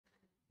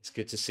It's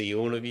good to see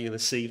all of you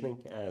this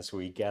evening as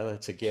we gather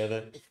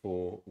together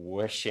for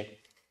worship.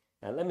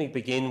 And let me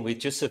begin with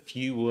just a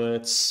few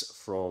words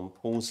from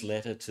Paul's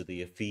letter to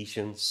the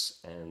Ephesians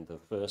and the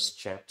first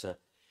chapter.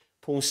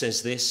 Paul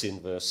says this in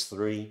verse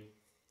 3,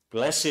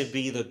 "Blessed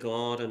be the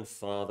God and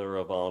Father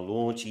of our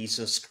Lord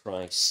Jesus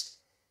Christ,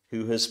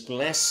 who has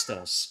blessed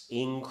us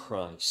in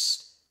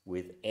Christ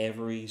with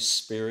every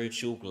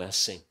spiritual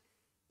blessing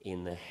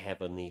in the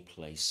heavenly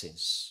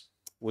places."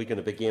 We're going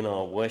to begin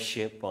our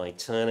worship by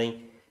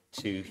turning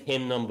to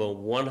hymn number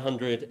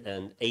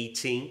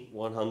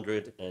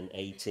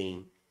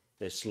 118,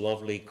 this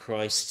lovely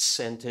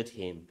Christ-centered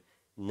hymn,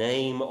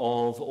 Name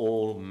of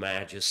All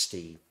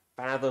Majesty,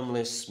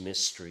 Fathomless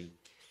Mystery,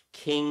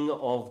 King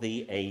of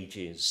the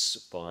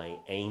Ages, by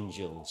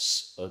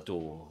angels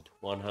adored.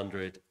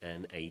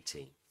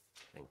 118.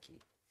 Thank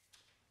you.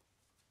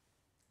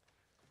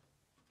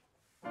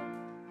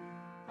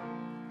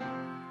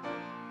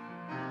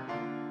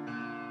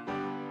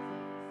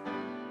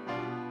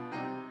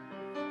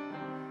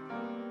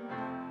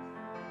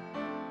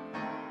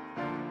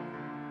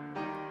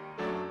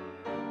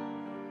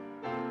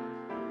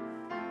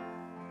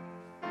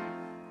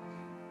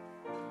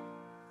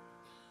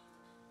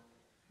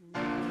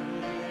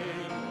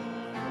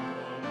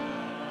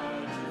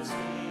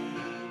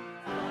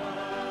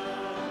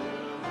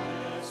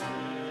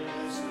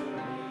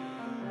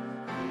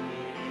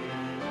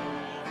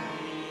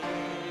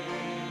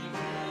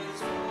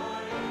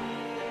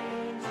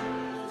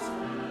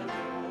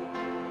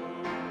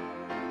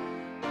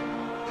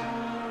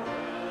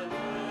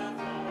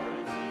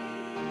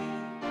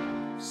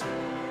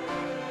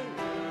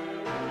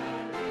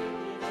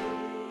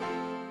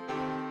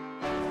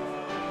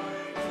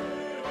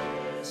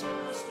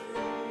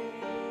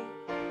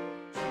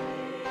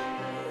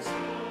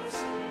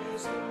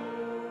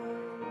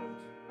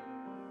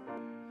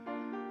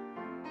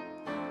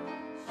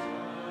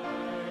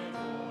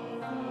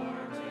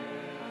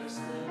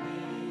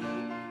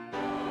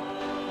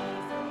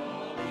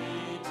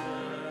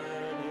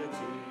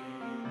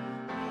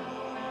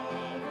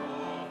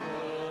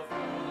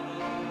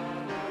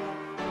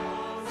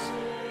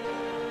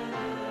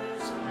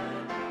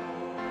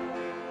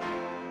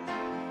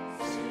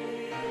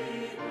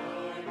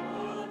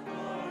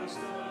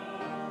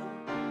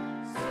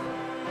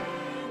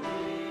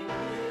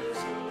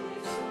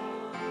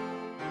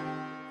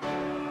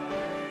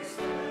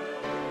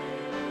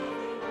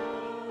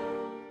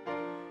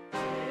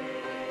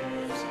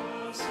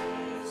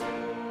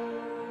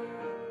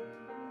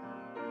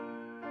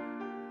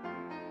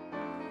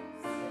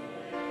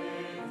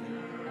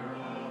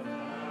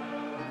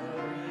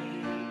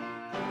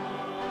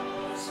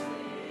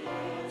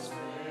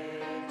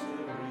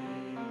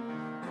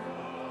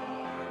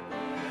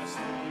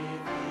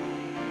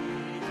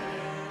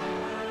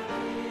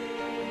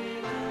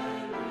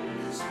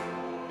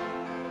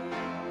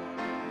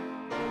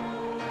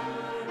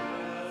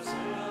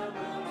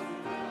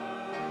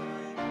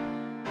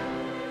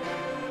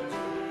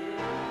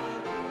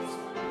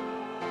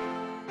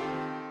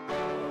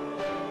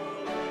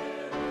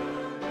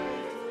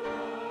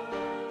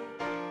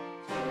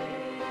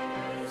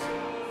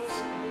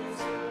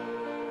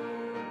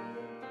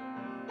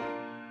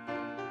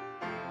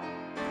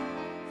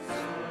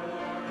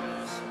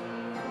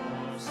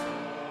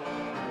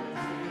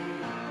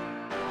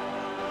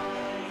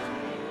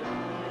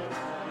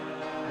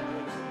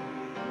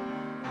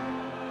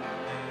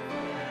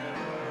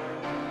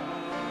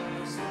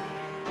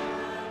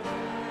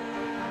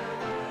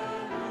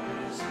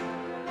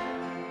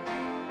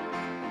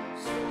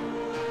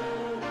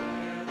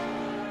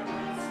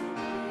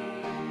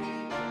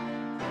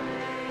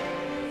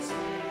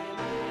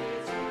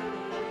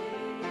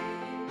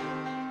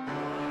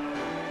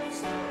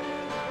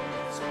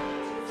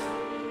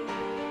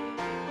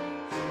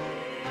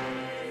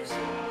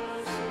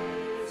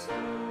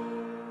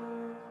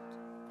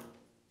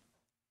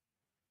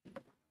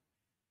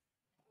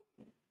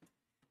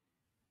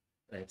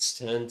 Let's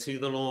turn to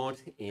the Lord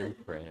in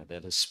prayer.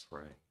 Let us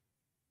pray.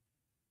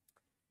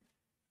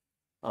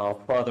 Our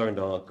Father and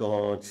our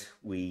God,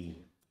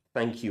 we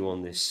thank you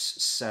on this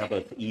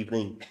Sabbath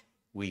evening.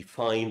 We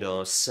find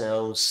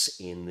ourselves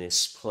in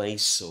this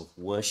place of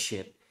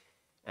worship,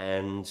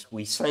 and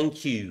we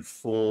thank you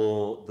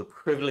for the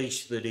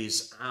privilege that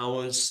is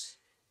ours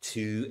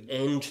to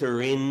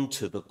enter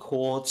into the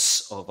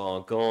courts of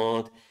our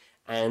God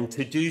and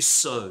to do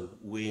so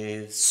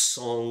with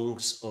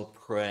songs of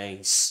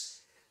praise.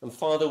 And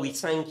Father, we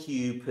thank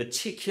you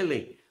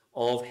particularly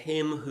of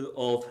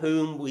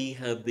whom we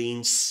have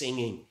been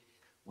singing.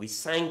 We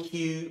thank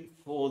you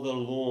for the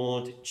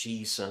Lord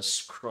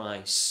Jesus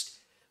Christ.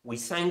 We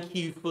thank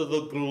you for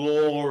the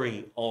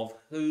glory of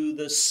who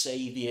the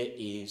Savior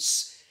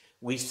is.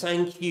 We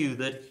thank you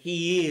that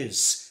he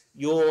is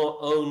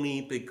your only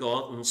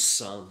begotten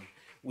Son.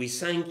 We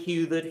thank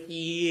you that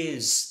he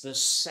is the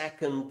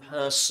second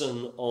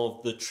person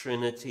of the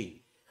Trinity.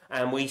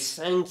 And we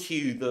thank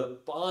you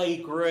that by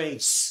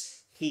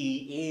grace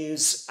he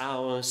is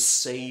our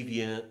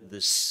Savior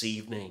this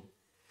evening.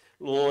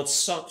 Lord,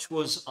 such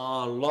was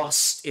our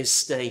lost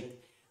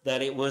estate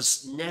that it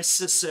was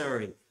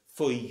necessary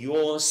for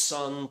your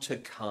Son to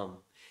come.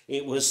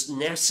 It was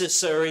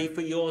necessary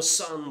for your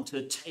Son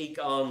to take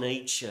our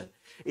nature.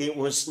 It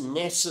was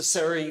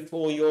necessary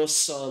for your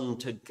Son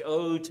to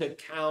go to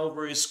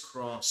Calvary's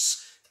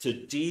cross to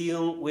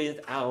deal with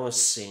our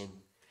sin.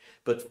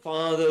 But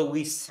Father,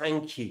 we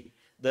thank you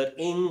that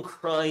in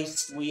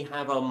Christ we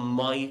have a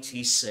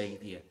mighty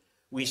Savior.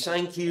 We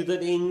thank you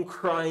that in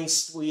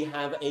Christ we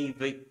have a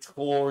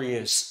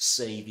victorious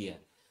Savior.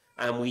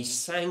 And we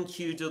thank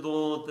you, dear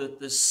Lord, that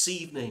this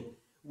evening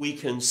we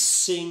can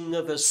sing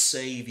of a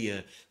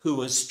Savior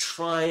who has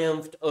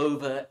triumphed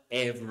over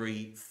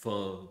every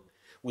foe.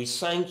 We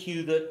thank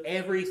you that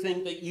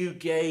everything that you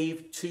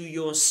gave to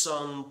your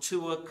Son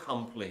to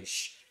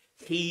accomplish,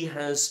 he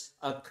has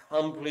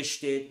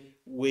accomplished it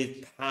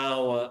with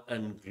power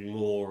and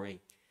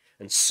glory.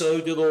 And so,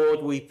 dear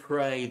Lord, we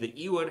pray that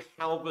you would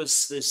help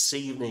us this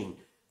evening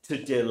to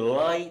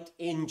delight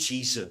in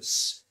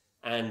Jesus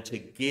and to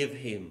give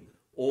him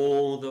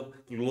all the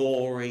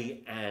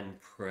glory and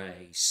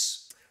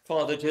praise.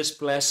 Father, just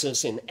bless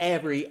us in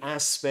every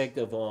aspect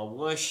of our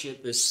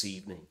worship this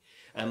evening.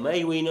 And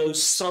may we know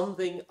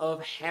something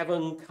of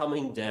heaven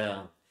coming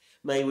down.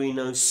 May we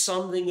know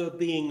something of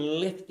being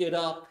lifted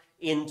up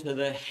into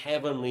the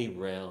heavenly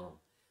realm.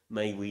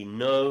 May we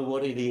know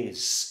what it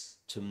is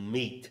to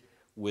meet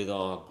with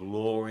our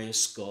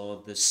glorious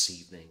God this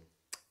evening.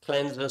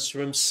 Cleanse us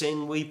from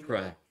sin, we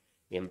pray.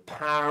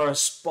 Empower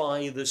us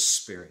by the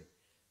Spirit,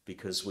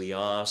 because we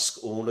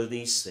ask all of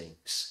these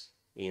things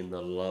in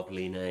the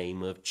lovely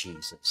name of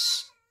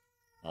Jesus.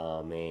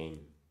 Amen.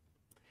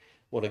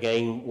 Well,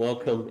 again,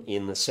 welcome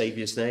in the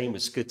Saviour's name.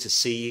 It's good to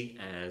see you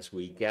as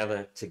we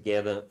gather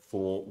together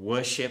for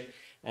worship.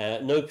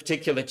 No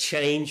particular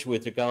change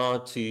with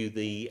regard to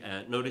the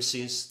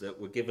notices that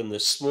were given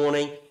this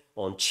morning.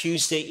 On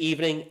Tuesday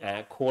evening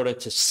at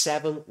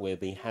 6:45, we'll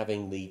be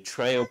having the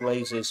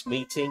Trailblazers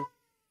meeting.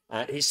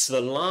 It's the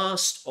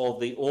last of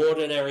the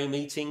ordinary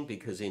meeting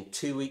because in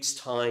 2 weeks'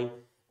 time,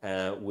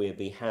 we'll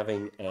be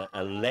having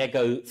a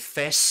Lego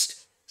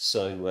Fest.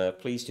 So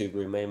please do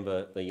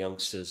remember the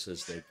youngsters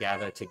as they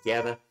gather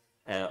together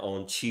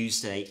on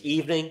Tuesday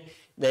evening.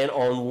 Then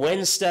on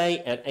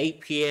Wednesday at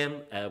 8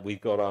 p.m.,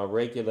 we've got our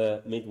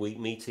regular midweek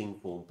meeting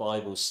for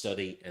Bible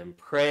study and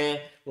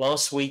prayer.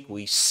 Last week,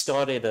 we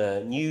started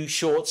a new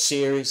short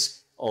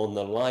series on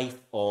the life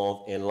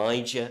of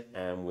Elijah,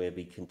 and we'll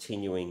be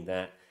continuing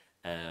that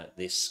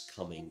this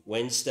coming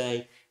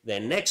Wednesday.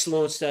 Then next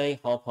Lord's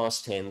Day,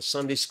 10:30,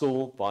 Sunday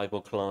school,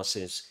 Bible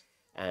classes,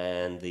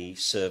 and the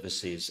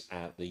services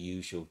at the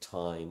usual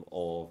time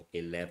of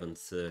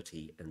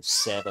 11:30 and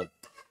 7.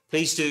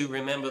 Please do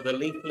remember the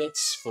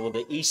leaflets for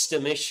the Easter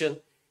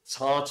mission. It's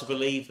hard to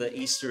believe that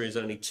Easter is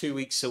only 2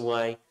 weeks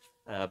away,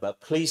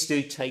 but please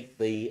do take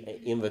the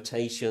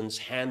invitations,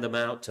 hand them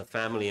out to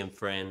family and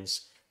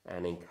friends,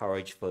 and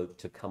encourage folk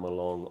to come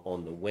along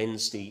on the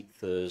Wednesday,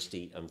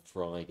 Thursday, and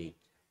Friday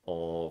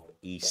of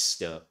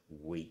Easter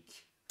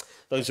week.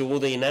 Those are all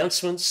the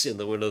announcements in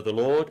the will of the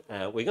Lord.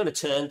 We're going to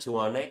turn to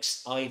our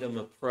next item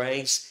of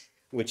praise,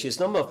 which is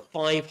number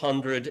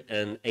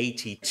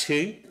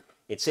 582.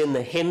 It's in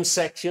the hymn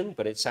section,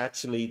 but it's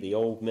actually the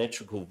old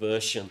metrical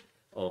version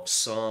of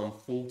Psalm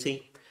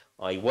 40.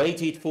 I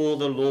waited for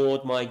the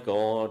Lord my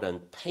God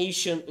and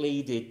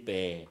patiently did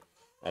bear.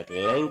 At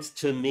length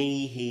to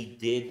me he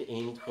did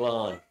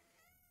incline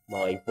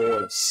my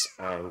voice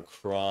and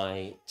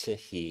cry to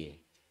hear.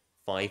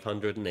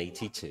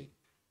 582.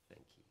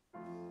 Thank you.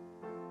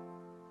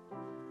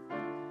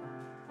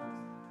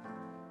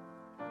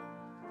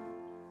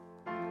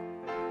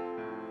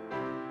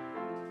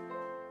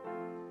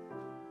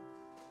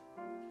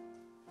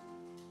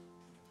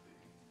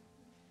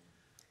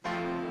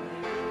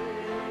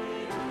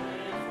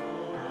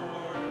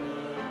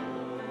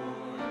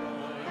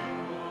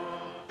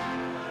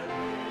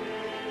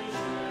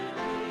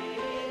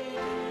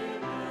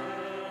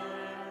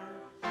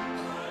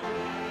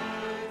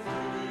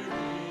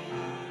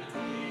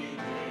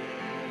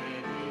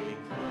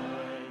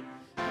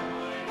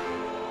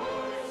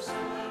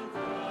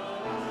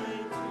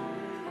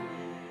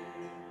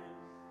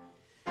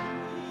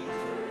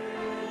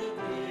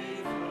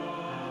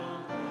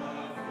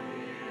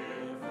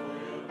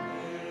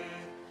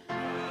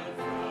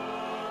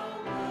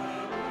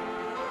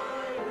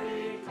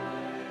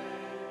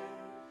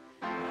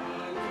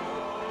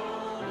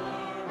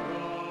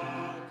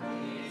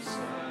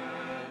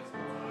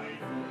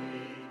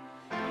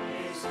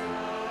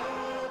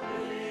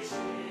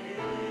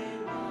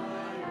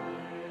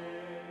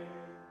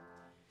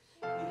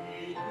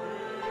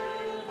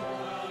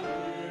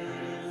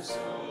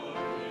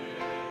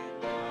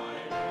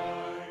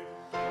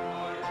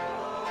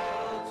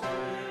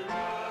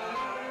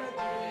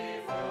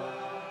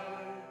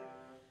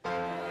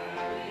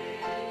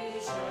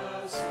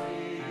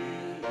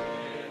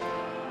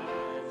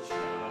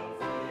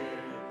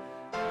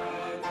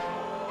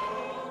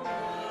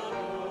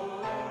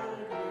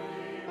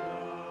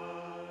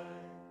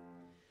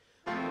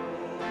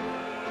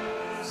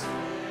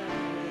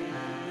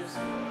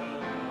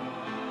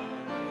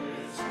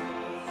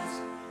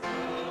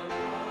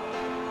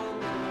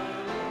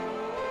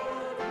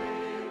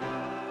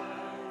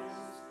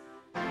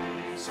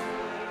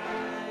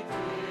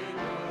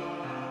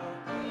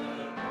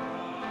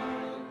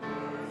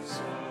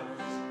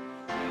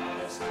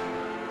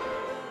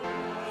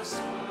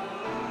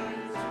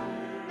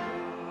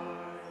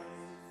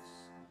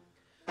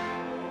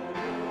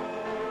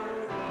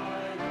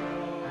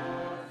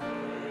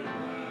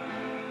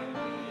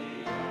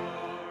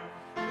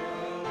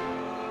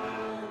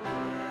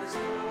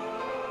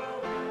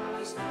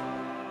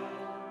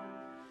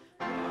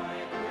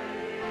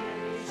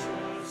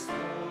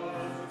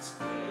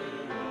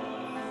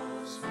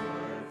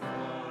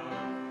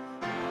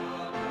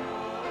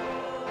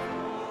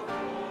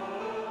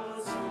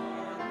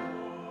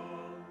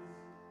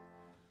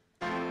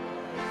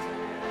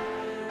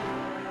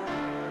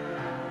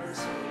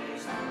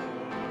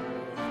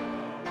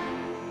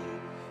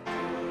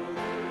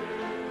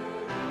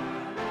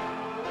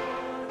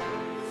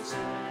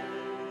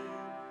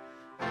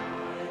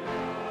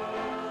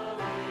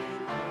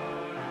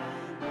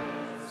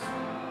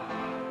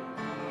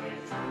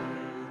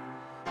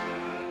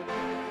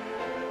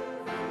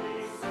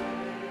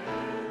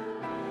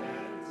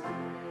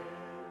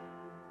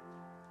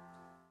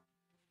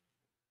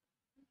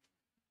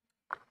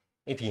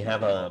 If you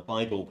have a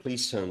Bible,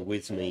 please turn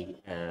with me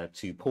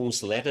to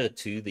Paul's letter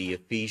to the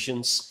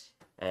Ephesians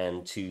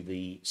and to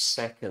the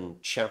second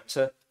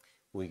chapter.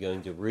 We're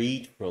going to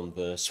read from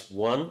verse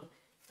 1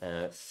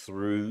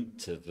 through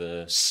to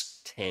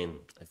verse 10.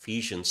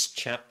 Ephesians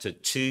chapter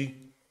 2,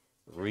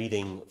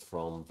 reading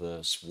from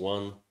verse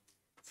 1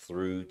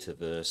 through to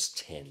verse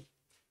 10.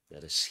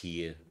 Let us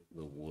hear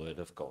the word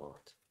of God.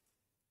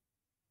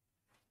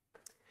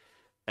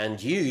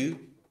 And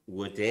you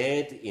were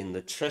dead in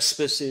the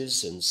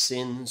trespasses and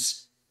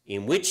sins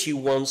in which you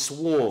once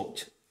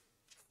walked,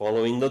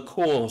 following the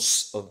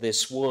course of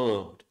this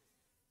world,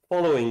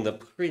 following the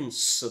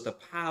prince of the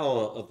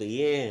power of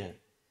the air,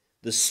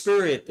 the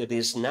spirit that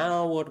is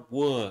now at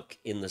work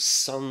in the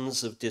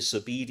sons of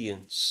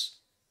disobedience,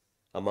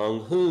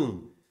 among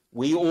whom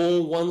we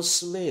all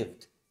once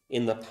lived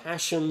in the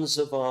passions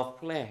of our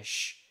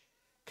flesh,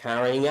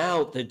 carrying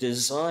out the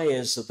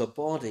desires of the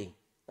body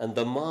and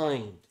the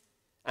mind,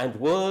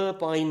 and were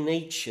by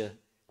nature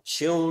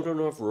children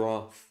of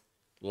wrath,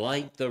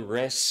 like the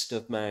rest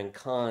of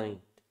mankind.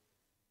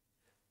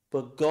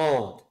 But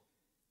God,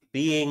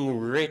 being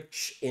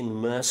rich in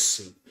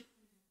mercy,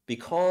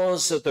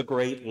 because of the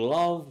great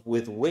love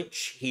with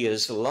which he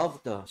has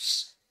loved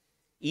us,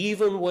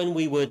 even when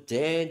we were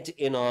dead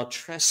in our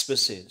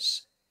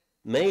trespasses,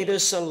 made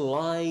us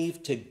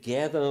alive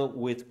together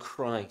with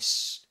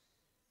Christ.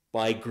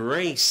 By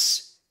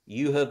grace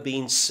you have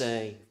been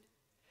saved,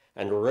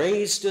 and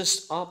raised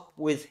us up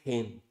with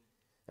him,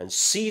 and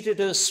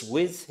seated us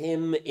with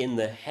him in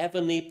the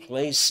heavenly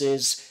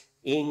places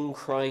in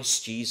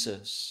Christ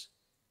Jesus,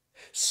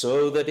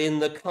 so that in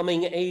the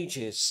coming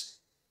ages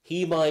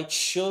he might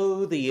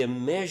show the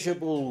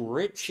immeasurable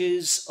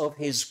riches of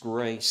his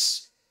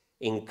grace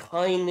in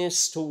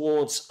kindness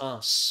towards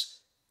us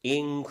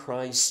in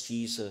Christ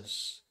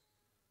Jesus.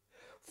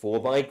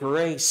 For by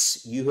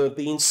grace you have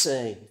been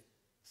saved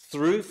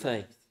through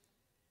faith,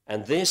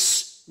 and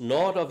this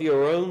not of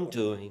your own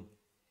doing.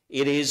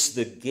 It is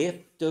the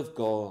gift of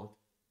God,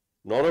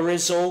 not a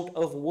result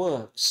of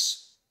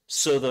works,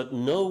 so that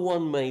no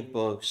one may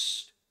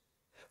boast.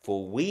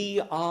 For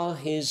we are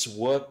his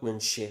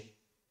workmanship,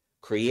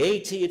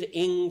 created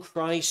in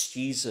Christ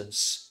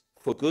Jesus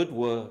for good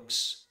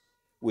works,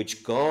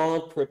 which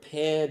God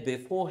prepared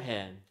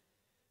beforehand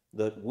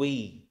that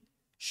we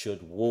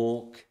should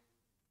walk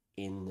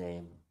in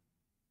them.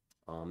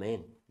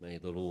 Amen. May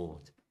the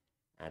Lord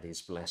add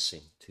his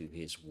blessing to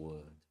his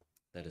word.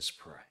 Let us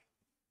pray.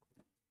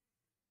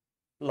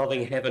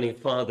 Loving Heavenly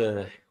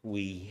Father,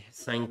 we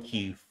thank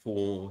you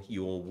for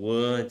your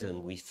word,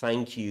 and we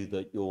thank you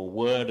that your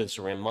word has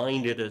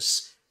reminded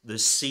us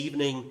this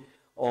evening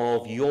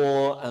of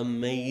your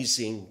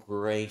amazing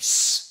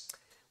grace.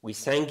 We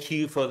thank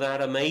you for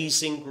that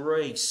amazing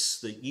grace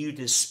that you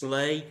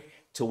display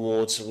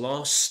towards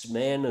lost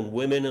men and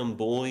women and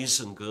boys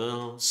and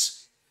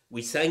girls.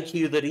 We thank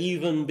you that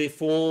even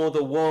before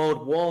the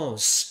world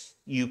was,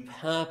 you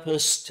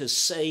purposed to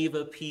save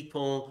a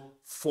people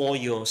for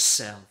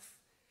yourself.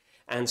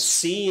 And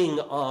seeing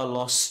our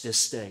lost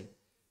estate,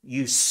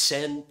 you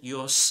sent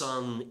your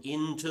Son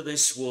into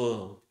this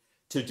world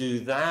to do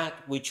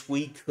that which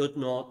we could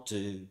not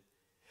do.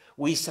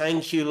 We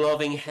thank you,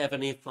 loving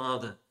Heavenly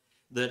Father,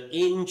 that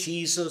in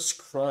Jesus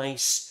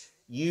Christ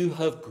you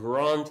have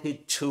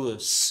granted to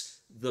us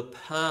the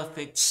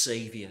perfect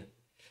Savior,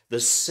 the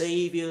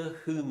Savior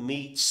who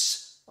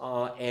meets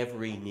our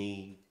every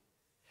need.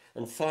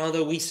 And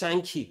Father, we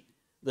thank you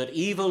that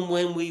even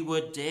when we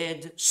were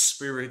dead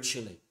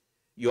spiritually,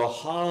 your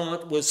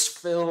heart was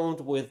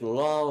filled with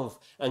love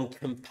and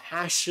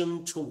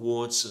compassion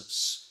towards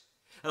us.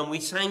 And we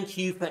thank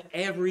you for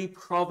every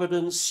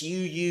providence you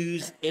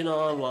used in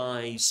our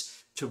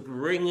lives to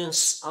bring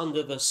us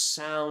under the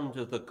sound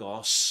of the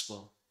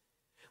gospel.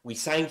 We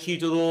thank you,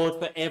 Lord,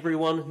 for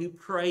everyone who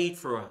prayed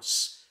for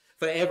us,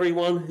 for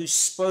everyone who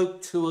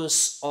spoke to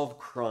us of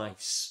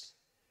Christ.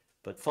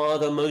 But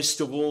Father, most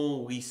of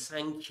all, we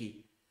thank you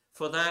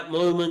for that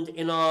moment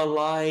in our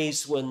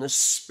lives when the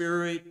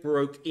Spirit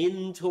broke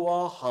into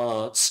our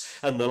hearts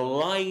and the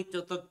light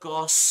of the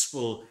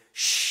gospel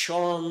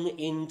shone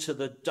into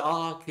the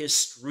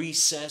darkest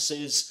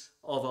recesses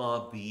of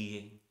our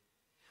being.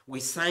 We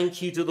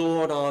thank you to the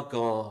Lord our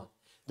God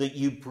that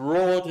you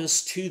brought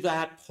us to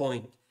that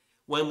point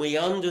when we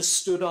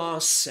understood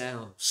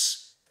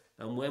ourselves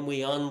and when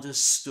we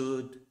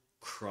understood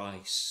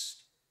Christ.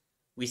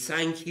 We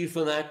thank you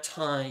for that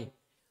time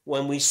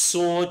when we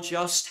saw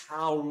just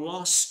how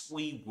lost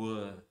we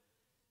were,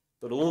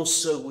 but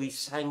also we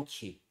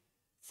thank you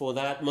for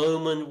that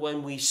moment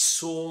when we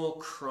saw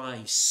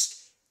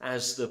Christ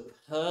as the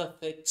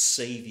perfect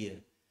Savior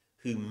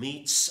who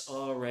meets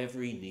our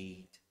every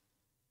need.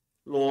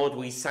 Lord,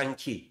 we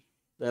thank you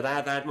that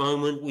at that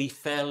moment we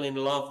fell in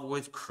love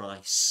with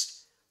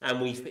Christ and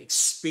we've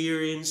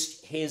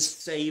experienced his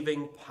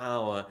saving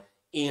power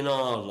in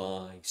our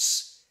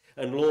lives.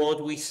 And Lord,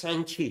 we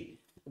thank you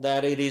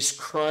that it is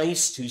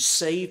Christ who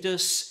saved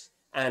us,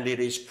 and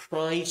it is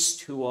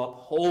Christ who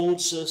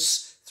upholds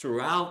us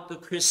throughout the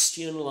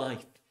Christian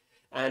life,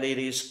 and it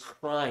is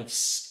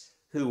Christ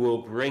who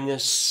will bring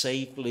us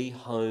safely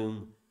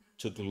home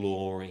to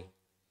glory.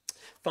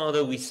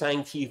 Father, we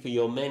thank you for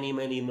your many,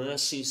 many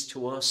mercies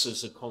to us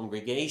as a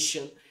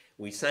congregation.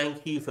 We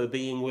thank you for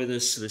being with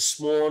us this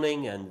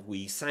morning, and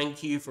we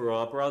thank you for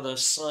our brother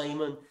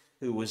Simon,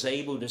 who was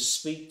able to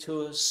speak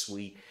to us.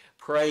 We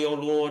pray, O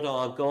Lord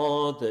our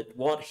God, that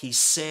what he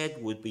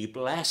said would be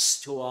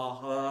blessed to our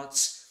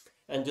hearts,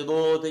 and,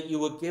 Lord, that you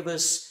would give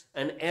us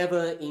an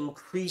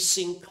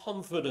ever-increasing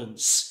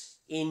confidence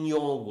in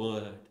your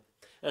word.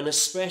 And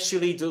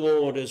especially,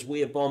 Lord, as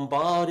we are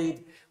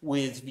bombarded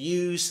with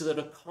views that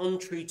are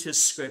contrary to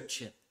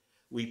Scripture,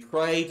 we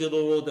pray,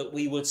 Lord, that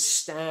we would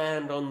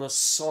stand on the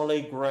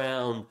solid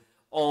ground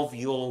of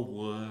your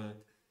word.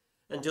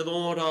 And,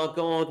 Lord our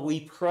God,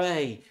 we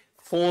pray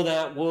for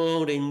that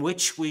world in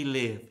which we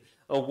live,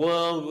 a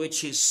world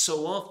which is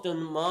so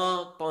often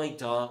marked by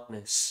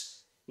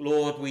darkness.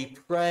 Lord, we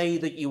pray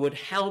that you would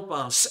help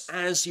us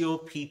as your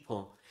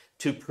people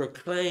to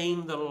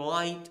proclaim the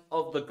light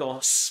of the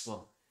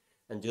gospel.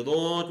 And,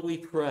 Lord, we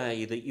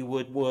pray that you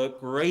would work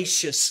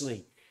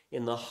graciously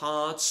in the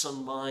hearts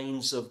and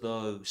minds of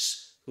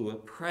those who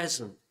at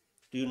present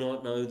do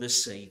not know the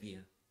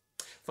Savior.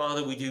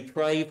 Father, we do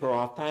pray for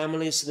our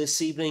families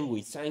this evening.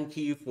 We thank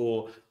you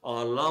for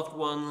our loved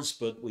ones,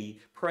 but we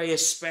pray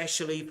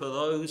especially for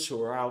those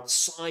who are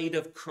outside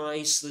of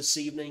Christ this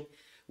evening.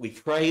 We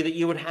pray that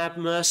you would have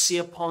mercy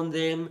upon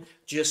them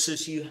just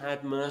as you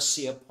had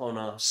mercy upon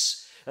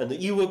us, and that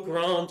you would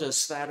grant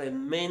us that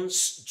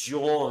immense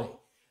joy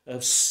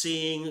of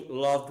seeing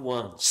loved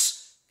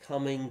ones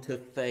coming to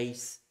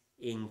faith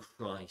in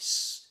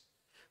Christ.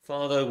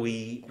 Father,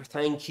 we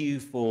thank you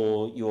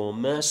for your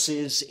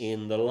mercies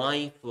in the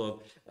life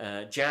of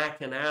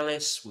Jack and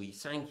Alice. We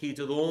thank you,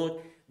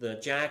 Lord,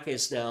 that Jack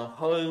is now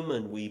home,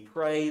 and we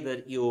pray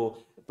that your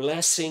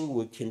blessing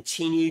would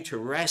continue to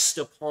rest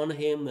upon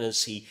him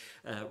as he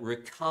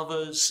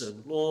recovers.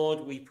 And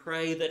Lord, we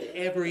pray that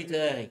every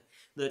day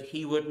that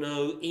he would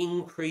know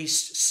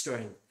increased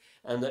strength,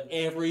 and that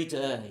every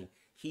day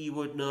he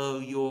would know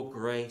your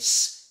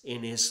grace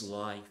in his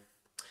life.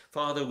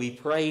 Father, we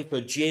pray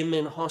for Jim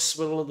in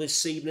hospital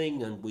this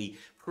evening, and we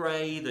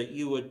pray that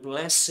you would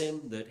bless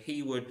him, that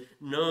he would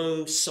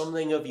know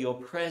something of your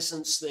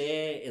presence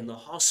there in the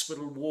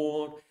hospital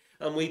ward.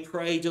 And we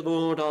pray to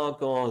Lord our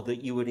God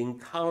that you would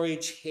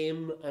encourage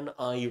him and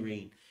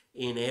Irene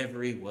in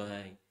every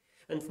way.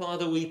 And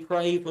Father, we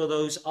pray for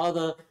those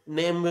other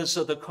members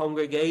of the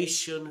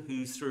congregation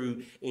who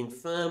through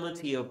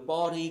infirmity of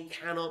body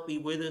cannot be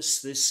with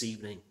us this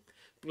evening.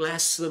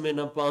 Bless them in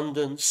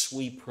abundance,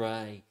 we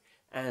pray,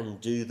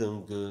 and do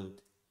them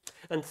good.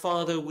 And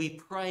Father, we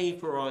pray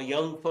for our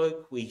young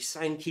folk. We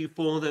thank you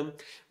for them.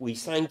 We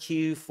thank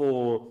you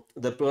for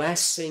the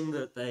blessing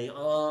that they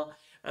are.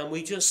 And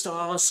we just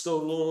ask, O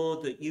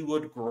Lord, that you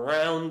would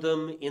ground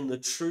them in the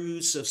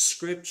truths of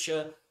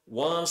Scripture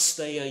whilst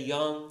they are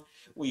young.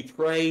 We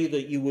pray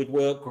that you would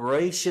work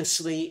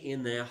graciously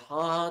in their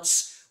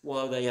hearts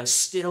while they are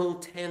still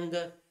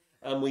tender.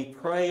 And we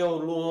pray, O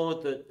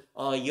Lord, that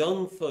our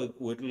young folk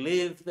would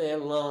live their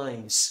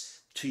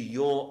lives to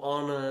your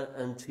honor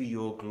and to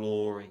your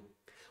glory.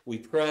 We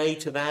pray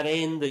to that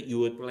end that you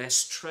would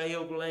bless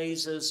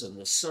Trailblazers and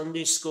the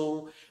Sunday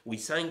school. We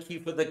thank you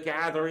for the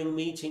gathering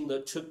meeting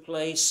that took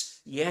place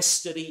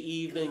yesterday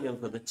evening, and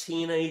for the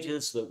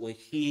teenagers that were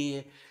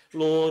here.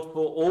 Lord,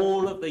 for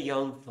all of the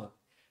young folk,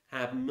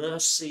 have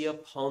mercy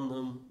upon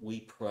them,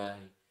 we pray,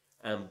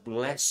 and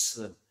bless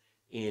them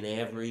in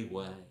every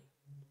way.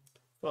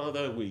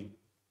 Father, we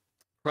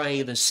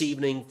pray this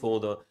evening for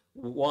the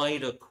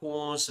wider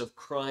cause of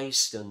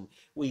Christ, and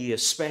we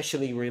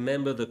especially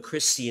remember the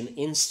Christian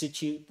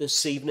Institute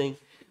this evening.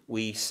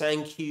 We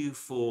thank you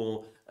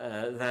for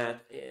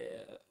that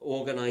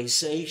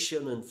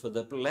organization and for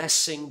the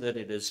blessing that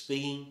it has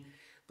been.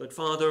 But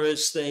Father,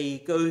 as they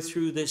go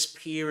through this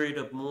period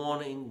of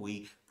mourning,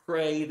 we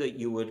pray that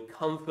you would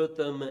comfort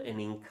them and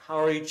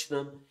encourage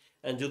them.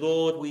 And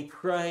Lord, we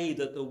pray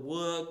that the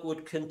work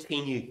would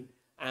continue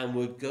and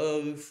would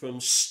go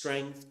from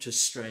strength to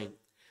strength.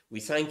 We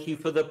thank you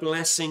for the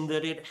blessing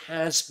that it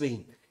has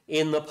been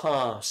in the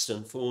past,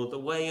 and for the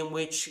way in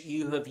which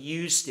you have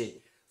used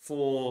it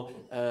for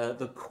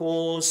the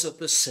cause of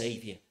the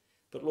Savior.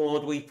 But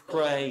Lord, we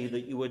pray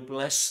that you would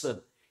bless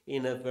them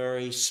in a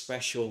very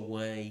special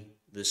way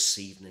this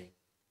evening.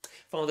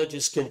 Father,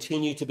 just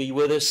continue to be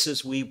with us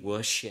as we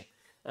worship,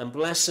 and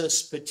bless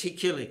us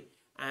particularly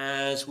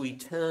as we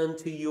turn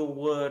to your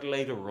word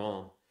later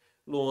on.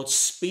 Lord,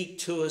 speak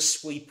to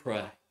us, we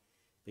pray,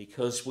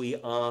 because we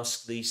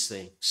ask these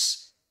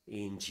things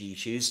in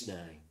Jesus'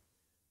 name.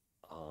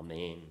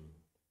 Amen.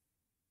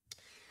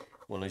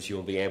 Well, as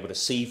you'll be able to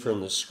see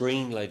from the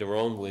screen later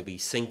on, we'll be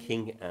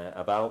thinking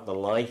about the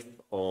life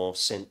of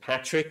St.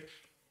 Patrick.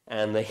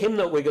 And the hymn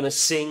that we're going to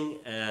sing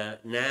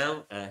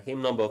now,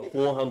 hymn number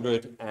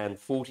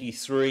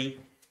 443,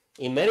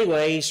 in many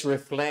ways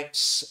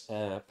reflects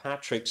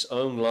Patrick's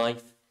own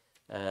life.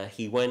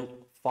 He went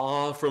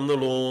far from the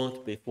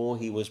Lord before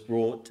he was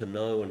brought to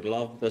know and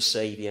love the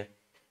Saviour.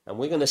 And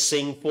we're going to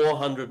sing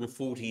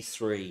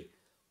 443,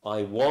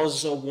 I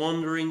was a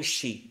wandering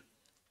sheep.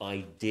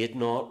 I did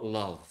not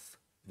love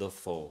the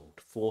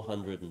fold.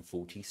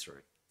 443.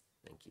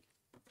 Thank you.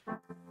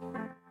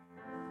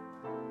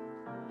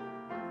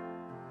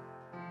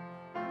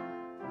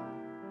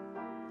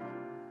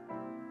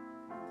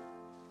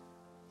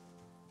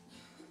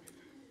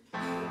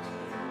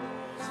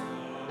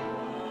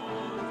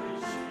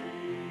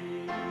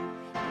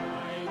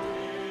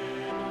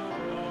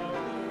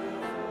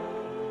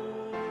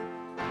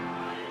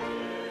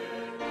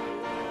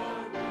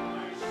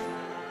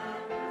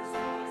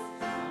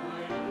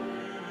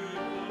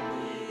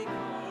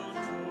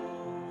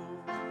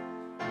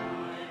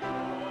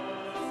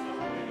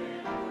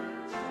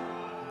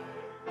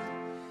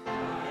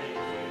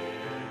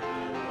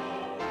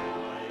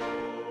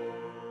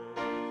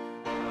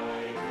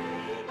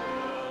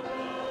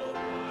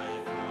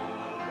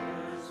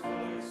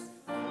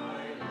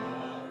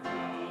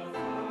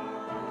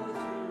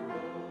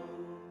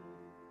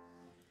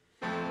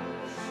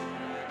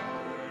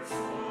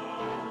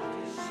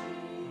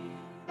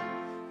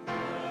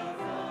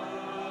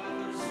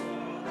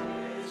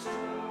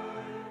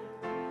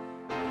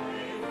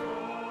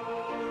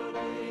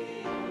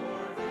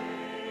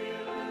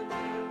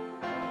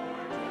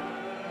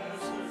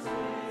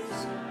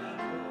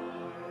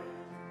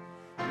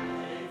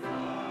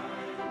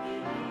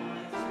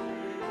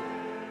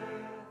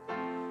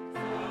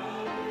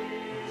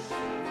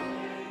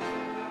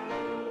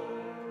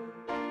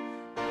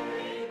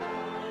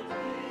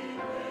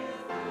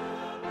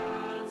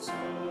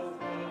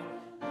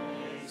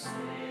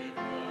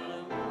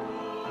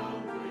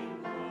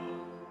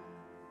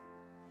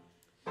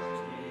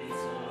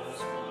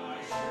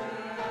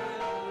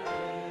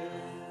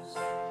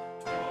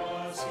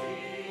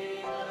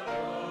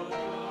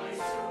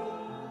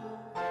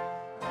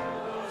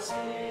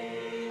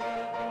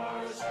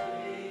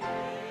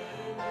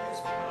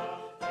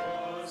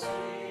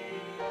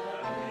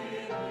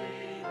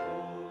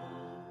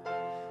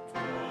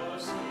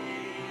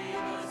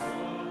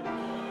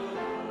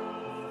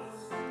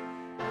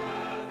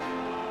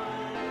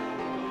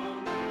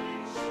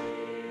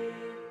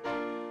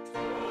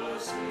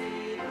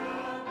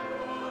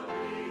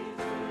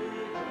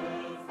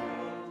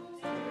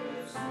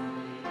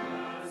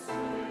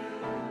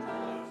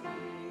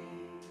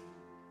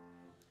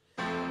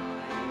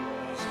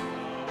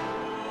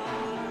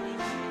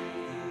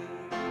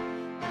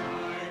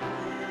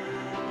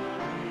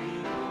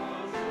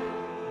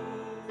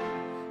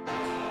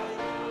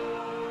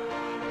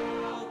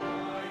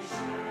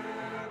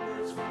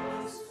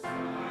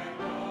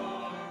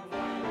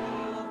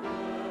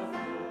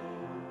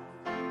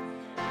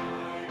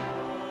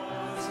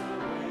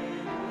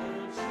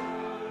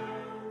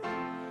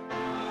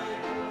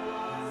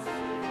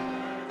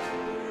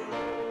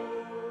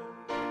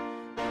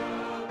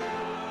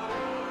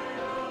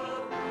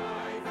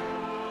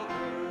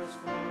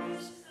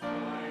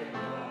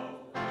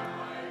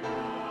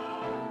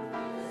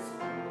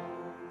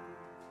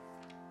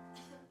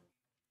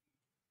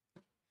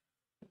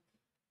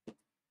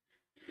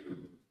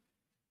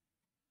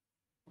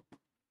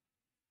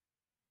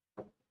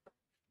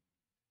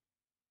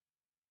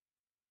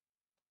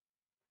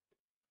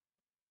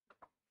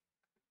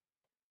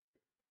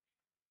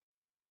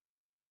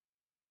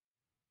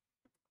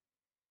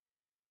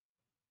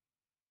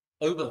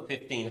 Over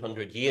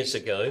 1,500 years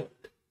ago,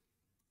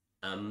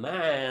 a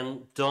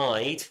man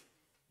died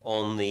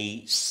on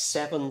the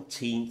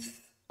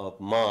 17th of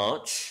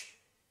March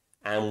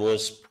and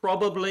was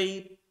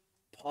possibly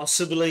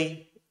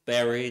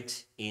buried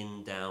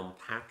in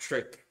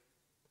Downpatrick.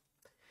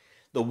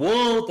 The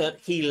world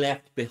that he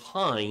left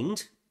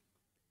behind,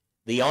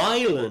 the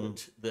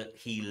island that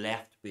he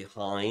left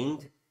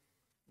behind,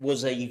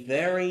 was a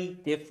very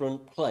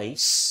different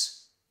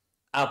place,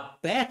 a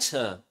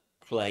better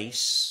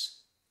place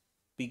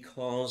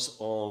because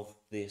of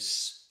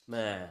this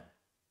man.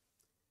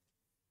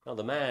 Now,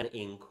 the man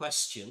in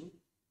question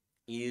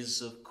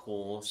is, of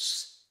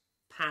course,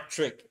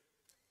 Patrick.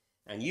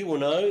 And you will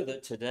know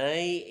that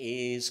today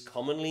is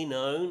commonly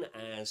known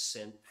as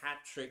St.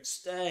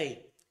 Patrick's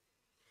Day.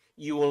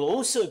 You will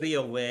also be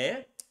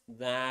aware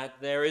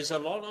that there is a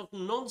lot of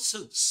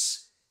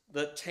nonsense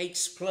that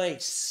takes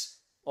place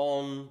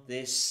on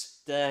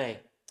this day,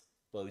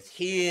 both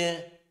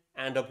here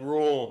and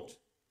abroad.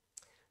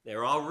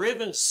 There are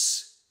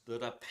rivers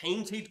that are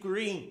painted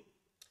green.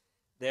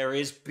 There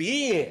is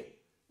beer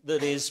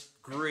that is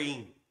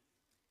green.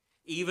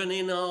 Even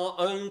in our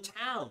own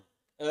town,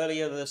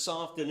 earlier this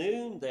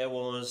afternoon, there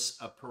was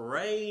a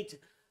parade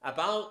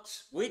about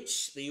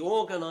which the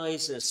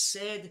organizers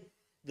said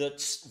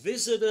that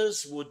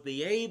visitors would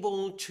be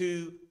able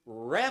to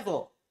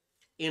revel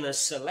in a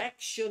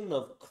selection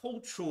of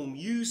cultural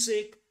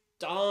music,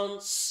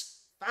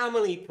 dance,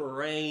 family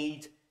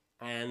parade,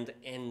 and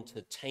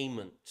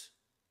entertainment.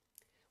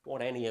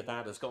 What any of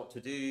that has got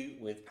to do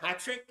with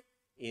Patrick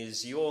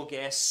is your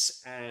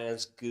guess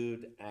as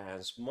good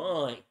as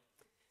mine.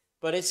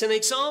 But it's an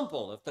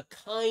example of the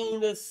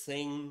kind of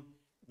thing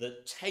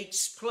that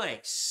takes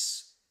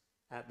place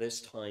at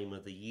this time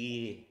of the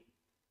year.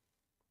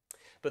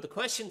 But the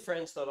question,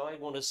 friends, that I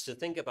want us to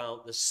think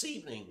about this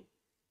evening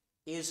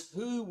is,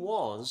 who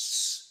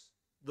was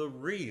the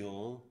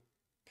real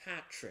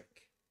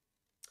Patrick?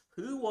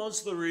 Who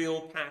was the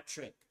real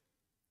Patrick?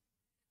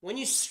 When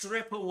you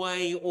strip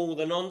away all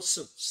the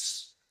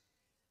nonsense,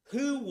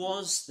 who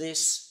was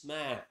this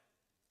man?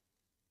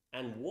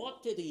 And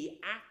what did he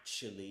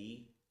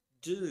actually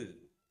do?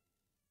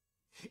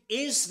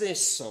 Is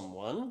this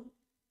someone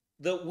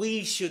that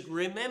we should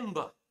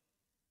remember?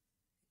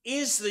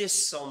 Is this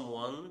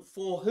someone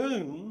for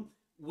whom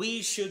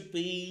we should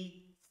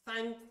be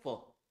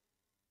thankful?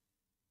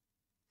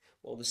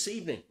 Well, this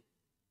evening,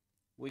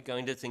 we're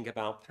going to think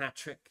about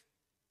Patrick.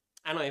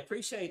 And I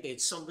appreciate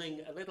it's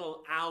something a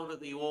little out of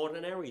the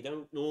ordinary. We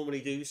don't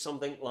normally do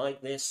something like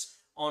this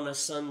on a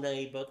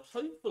Sunday, but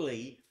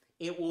hopefully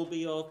it will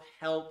be of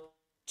help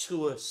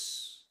to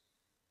us.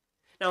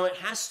 Now, it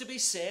has to be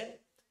said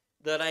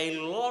that a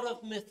lot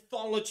of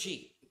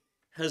mythology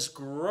has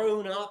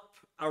grown up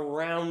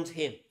around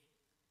him.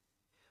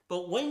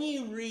 But when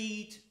you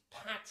read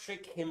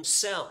Patrick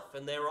himself,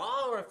 and there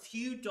are a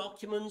few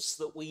documents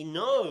that we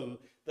know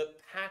that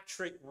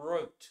Patrick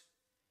wrote,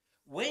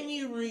 when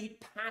you read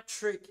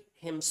Patrick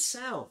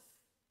himself,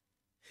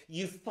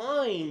 you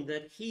find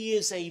that he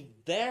is a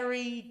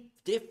very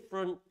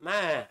different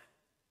man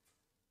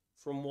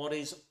from what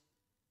is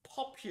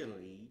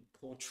popularly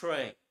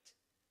portrayed,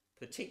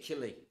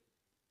 particularly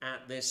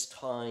at this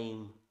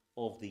time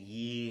of the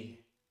year.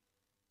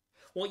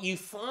 What you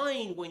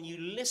find when you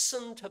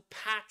listen to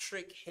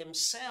Patrick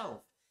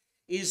himself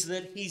is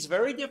that he's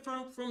very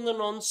different from the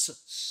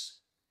nonsense,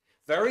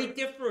 very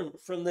different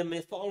from the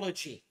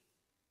mythology,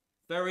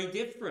 very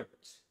different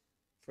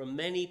from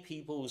many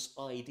people's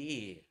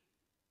idea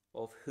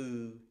of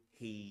who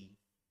he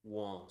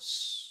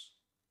was.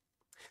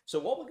 So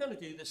what we're going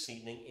to do this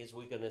evening is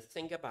we're going to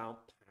think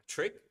about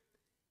Patrick,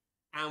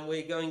 and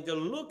we're going to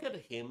look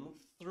at him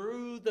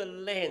through the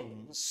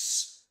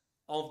lens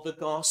of the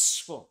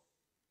gospel.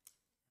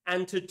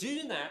 And to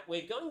do that,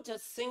 we're going to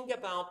think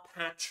about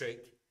Patrick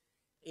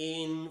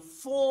in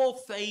 4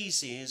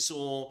 phases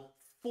or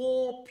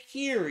 4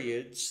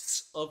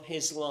 periods of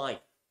his life.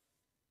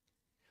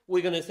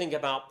 We're going to think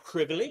about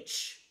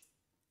privilege.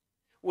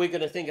 We're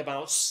going to think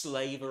about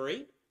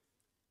slavery.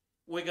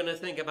 We're going to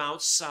think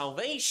about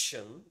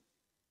salvation.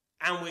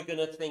 And we're going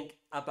to think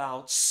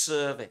about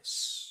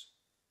service.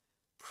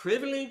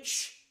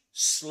 Privilege,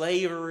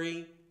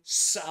 slavery,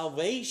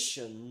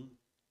 salvation,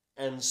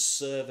 and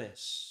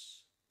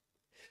service.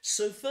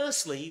 So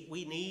firstly,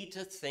 we need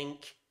to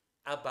think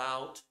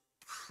about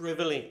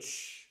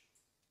privilege.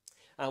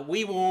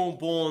 We were all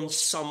born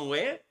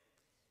somewhere.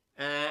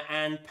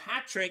 And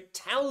Patrick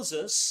tells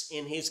us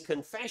in his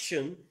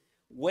confession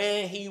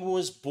where he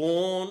was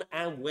born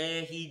and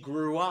where he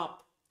grew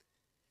up.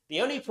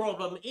 The only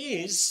problem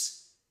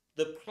is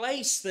the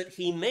place that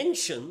he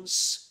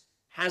mentions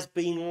has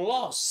been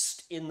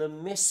lost in the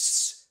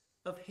mists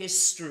of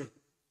history.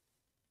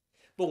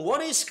 But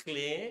what is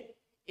clear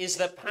is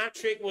that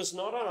Patrick was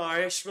not an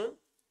Irishman,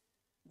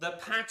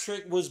 that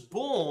Patrick was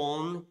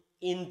born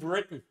in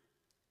Britain.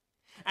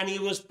 And he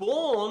was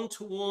born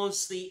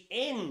towards the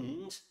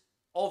end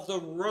of the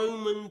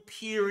Roman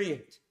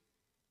period.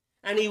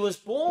 And he was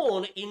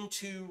born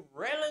into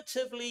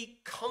relatively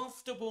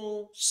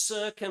comfortable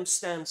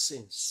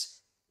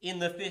circumstances in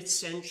the 5th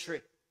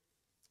century.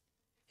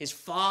 His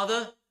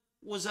father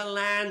was a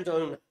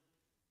landowner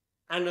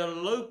and a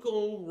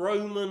local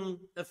Roman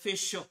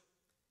official.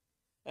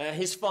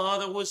 His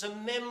father was a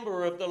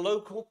member of the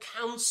local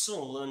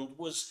council and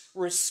was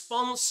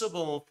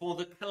responsible for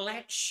the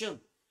collection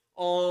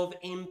of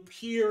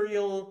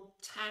imperial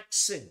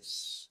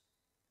taxes.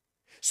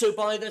 So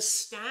by the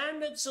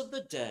standards of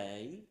the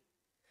day,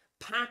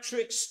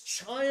 Patrick's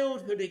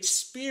childhood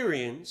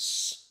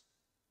experience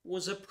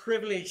was a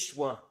privileged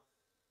one.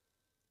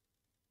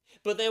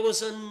 But there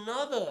was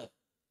another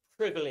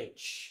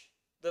privilege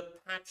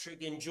that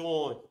Patrick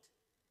enjoyed.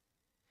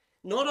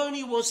 Not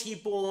only was he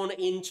born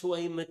into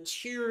a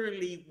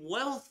materially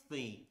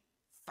wealthy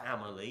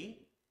family,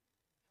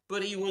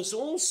 but he was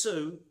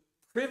also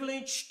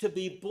privileged to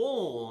be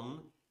born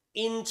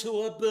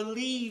into a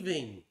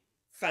believing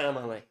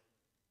family.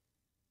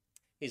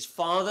 His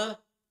father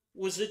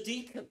was a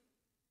deacon,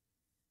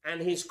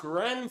 and his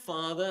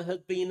grandfather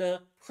had been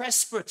a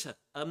presbyter,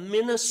 a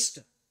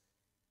minister.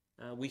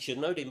 We should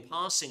note in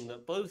passing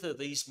that both of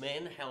these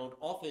men held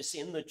office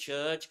in the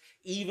church,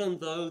 even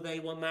though they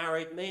were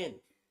married men.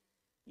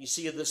 You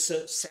see, the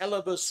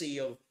celibacy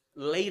of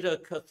later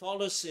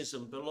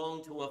Catholicism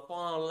belonged to a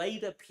far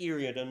later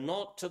period and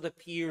not to the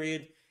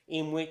period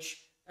in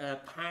which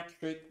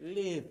Patrick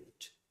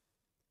lived.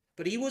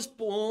 But he was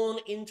born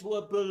into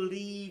a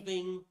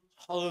believing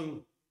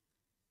home.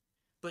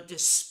 But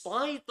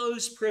despite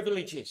those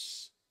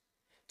privileges,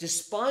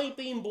 despite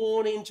being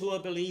born into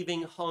a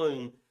believing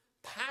home,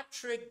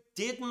 Patrick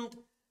didn't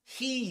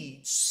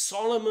heed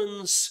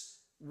Solomon's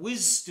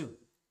wisdom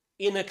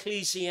in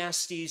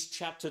Ecclesiastes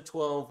chapter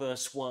 12,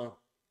 verse 1.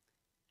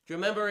 Do Do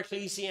you remember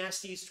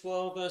Ecclesiastes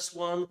 12 verse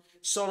 1?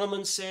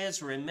 Solomon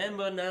says,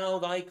 "Remember now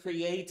thy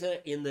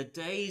Creator in the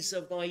days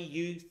of thy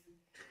youth,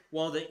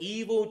 while the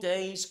evil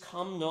days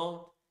come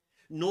not,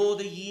 nor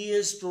the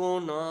years draw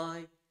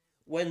nigh,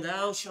 when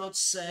thou shalt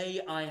say,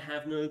 I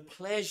have no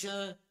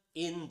pleasure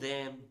in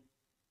them."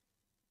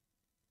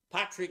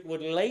 Patrick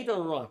would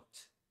later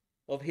write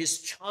of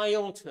his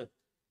childhood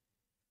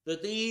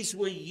that these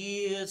were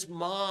years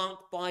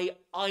marked by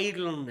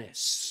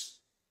idleness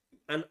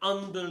and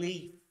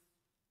unbelief.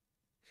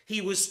 He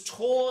was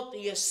taught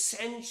the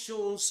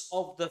essentials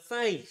of the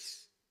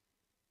faith,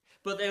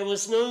 but there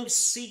was no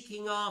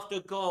seeking after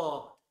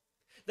God.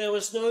 There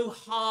was no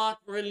heart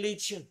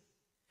religion.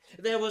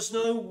 There was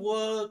no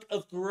work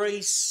of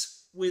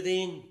grace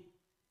within.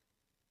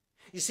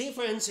 You see,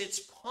 friends, it's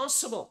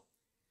possible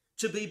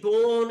to be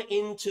born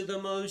into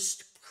the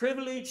most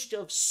privileged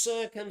of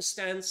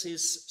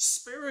circumstances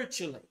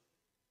spiritually,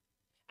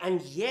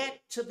 and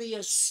yet to be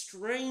a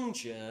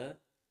stranger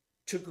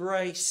to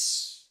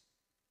grace.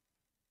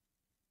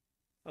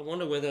 I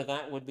wonder whether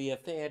that would be a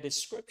fair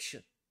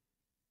description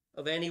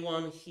of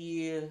anyone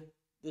here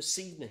this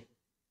evening.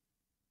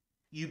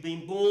 You've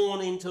been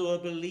born into a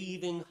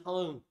believing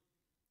home.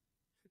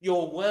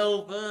 You're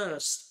well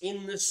versed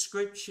in the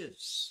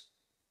scriptures.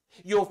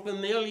 You're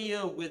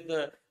familiar with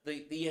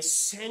the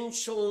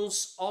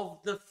essentials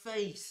of the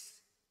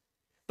faith.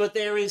 But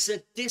there is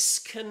a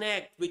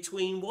disconnect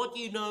between what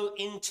you know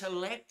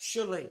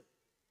intellectually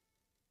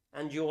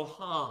and your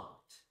heart.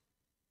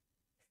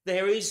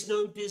 There is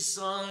no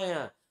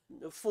desire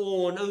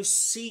for, no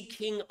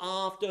seeking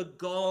after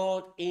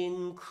God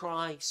in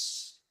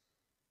Christ.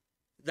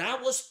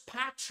 That was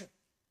Patrick.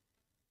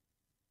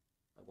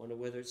 I wonder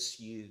whether it's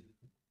you.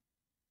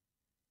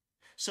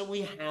 So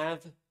we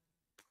have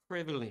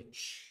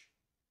privilege.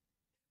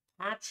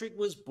 Patrick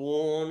was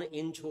born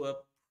into a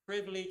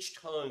privileged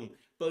home,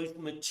 both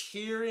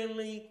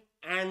materially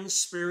and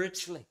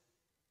spiritually.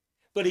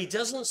 But he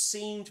doesn't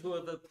seem to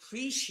have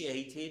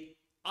appreciated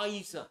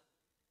either.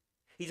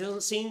 He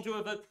doesn't seem to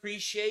have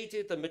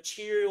appreciated the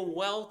material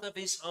wealth of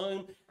his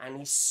home, and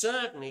he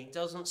certainly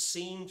doesn't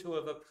seem to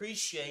have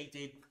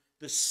appreciated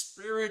the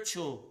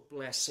spiritual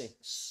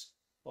blessings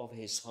of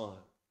his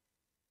home.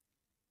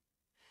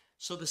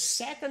 So the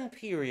second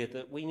period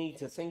that we need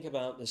to think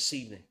about this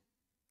evening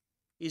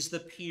is the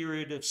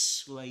period of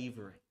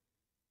slavery.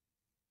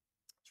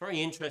 It's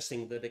very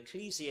interesting that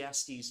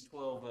Ecclesiastes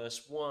 12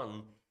 verse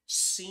 1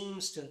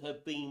 seems to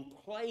have been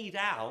played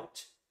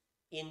out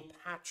in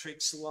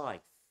Patrick's life.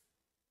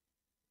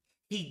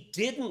 He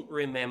didn't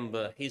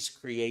remember his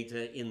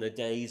Creator in the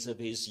days of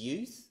his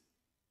youth,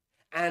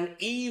 and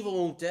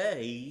evil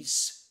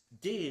days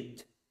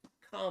did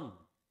come.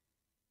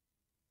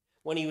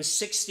 When he was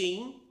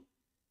 16,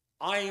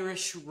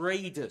 Irish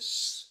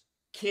raiders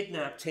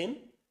kidnapped him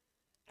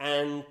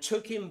and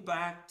took him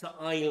back to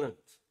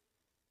Ireland,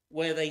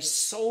 where they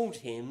sold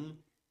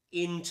him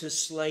into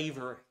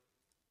slavery.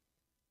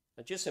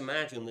 Now just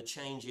imagine the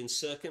change in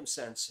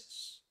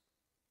circumstances.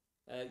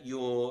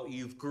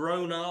 You've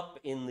grown up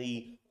in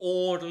the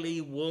orderly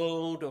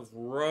world of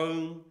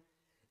Rome.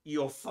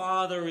 Your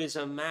father is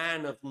a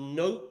man of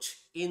note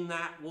in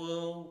that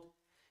world.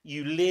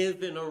 You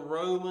live in a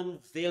Roman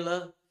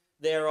villa.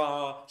 There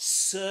are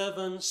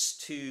servants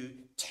to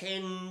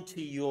tend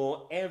to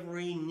your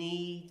every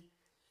need.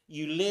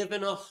 You live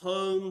in a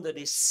home that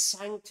is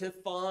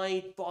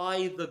sanctified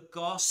by the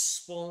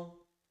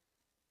gospel.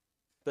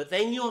 But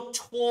then you're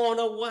torn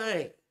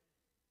away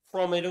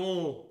from it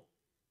all.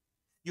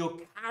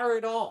 You're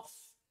carried off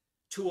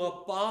to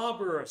a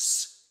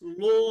barbarous,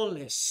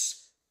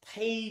 lawless,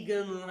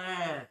 pagan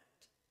land.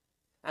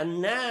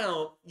 And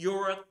now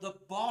you're at the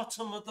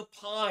bottom of the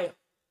pile.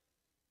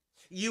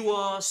 You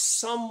are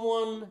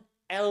someone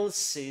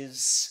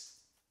else's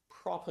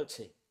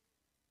property.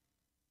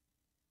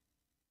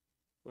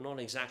 We're not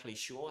exactly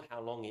sure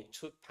how long it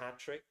took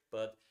Patrick,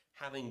 but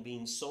having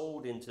been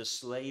sold into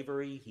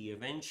slavery, he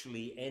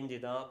eventually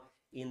ended up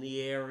in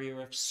the area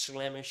of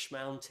Slemish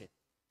Mountain.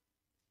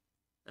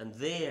 And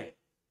there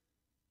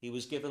he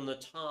was given the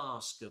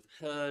task of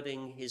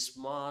herding his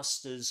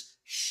master's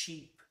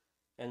sheep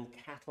and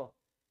cattle.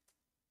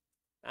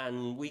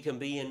 And we can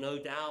be in no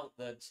doubt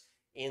that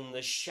in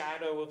the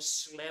shadow of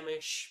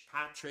Slemish,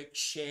 Patrick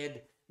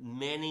shed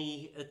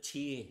many a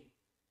tear.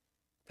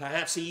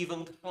 Perhaps he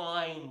even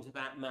climbed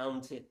that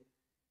mountain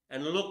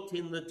and looked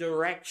in the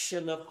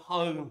direction of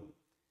home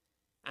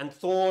and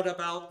thought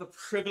about the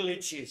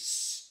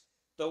privileges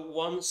that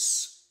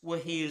once were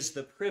his,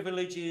 the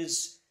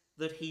privileges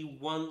that he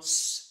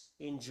once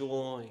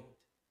enjoyed.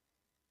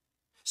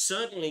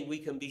 Certainly we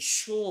can be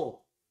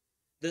sure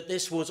that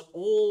this was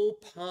all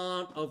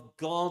part of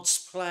God's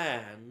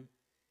plan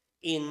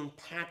in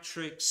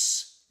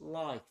Patrick's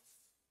life.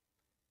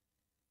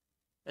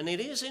 And it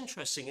is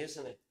interesting,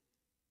 isn't it?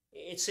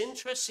 It's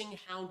interesting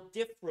how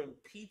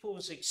different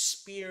people's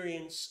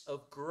experience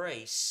of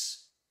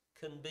grace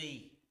can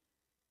be.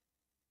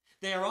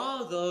 There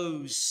are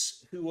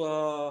those who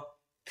are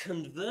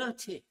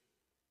converted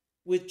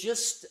with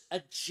just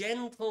a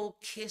gentle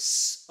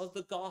kiss of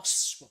the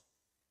gospel.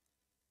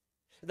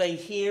 They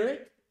hear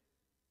it,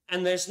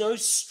 and there's no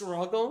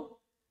struggle,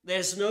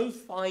 there's no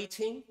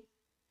fighting.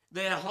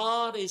 Their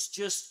heart is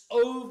just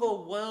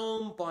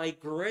overwhelmed by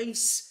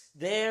grace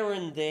there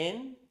and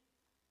then.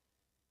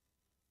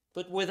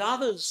 But with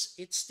others,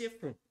 it's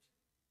different.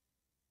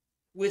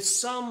 With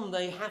some,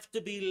 they have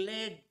to be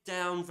led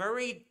down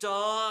very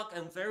dark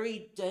and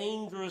very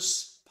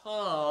dangerous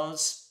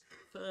paths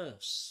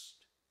first.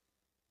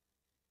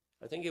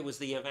 I think it was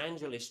the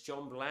evangelist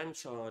John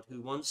Blanchard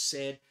who once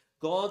said,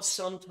 God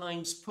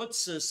sometimes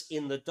puts us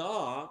in the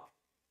dark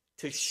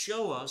to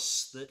show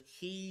us that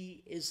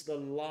he is the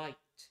light.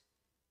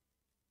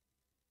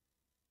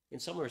 In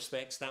some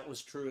respects, that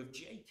was true of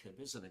Jacob,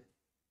 isn't it?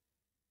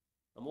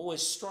 I'm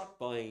always struck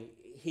by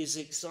his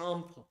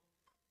example.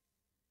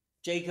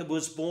 Jacob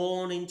was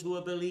born into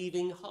a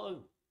believing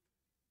home.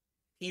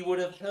 He would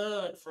have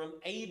heard from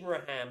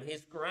Abraham,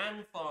 his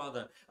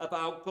grandfather,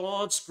 about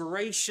God's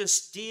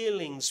gracious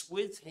dealings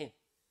with him.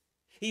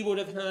 He would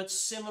have heard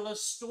similar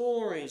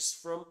stories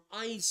from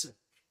Isaac.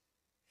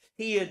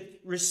 He had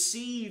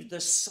received the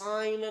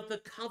sign of the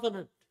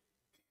covenant.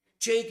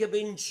 Jacob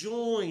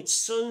enjoyed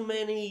so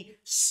many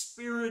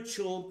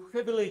spiritual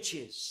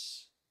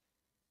privileges.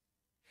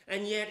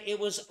 And yet it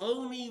was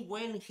only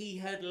when he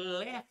had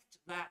left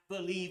that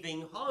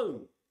believing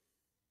home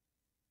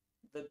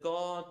that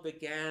God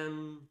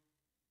began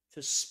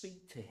to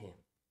speak to him.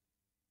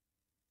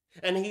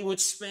 And he would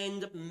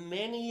spend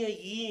many a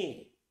year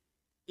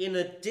in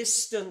a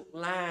distant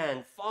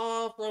land,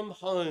 far from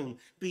home,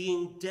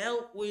 being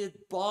dealt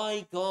with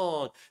by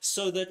God,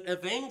 so that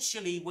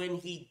eventually when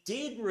he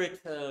did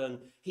return,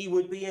 he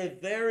would be a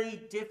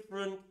very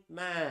different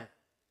man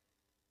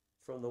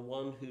from the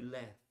one who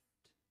left.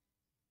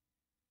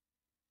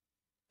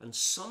 And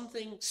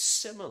something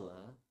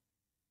similar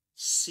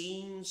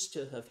seems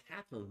to have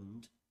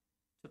happened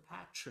to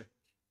Patrick.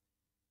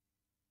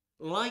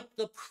 Like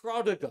the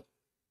prodigal,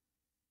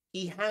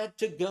 he had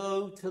to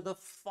go to the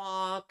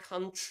far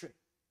country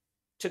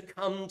to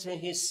come to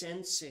his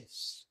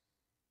senses.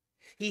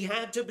 He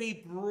had to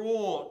be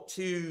brought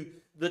to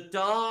the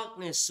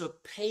darkness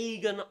of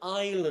pagan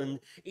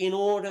Ireland in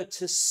order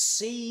to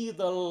see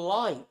the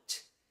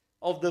light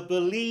of the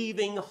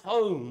believing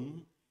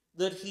home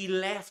that he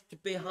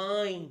left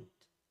behind.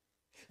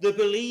 The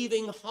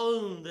believing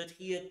home that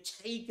he had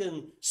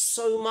taken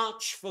so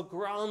much for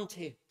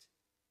granted.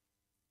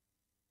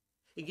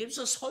 It gives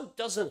us hope,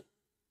 doesn't it?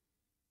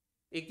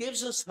 It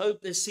gives us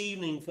hope this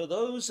evening for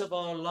those of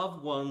our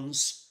loved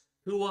ones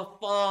who are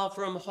far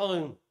from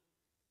home,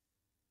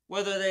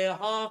 whether they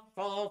are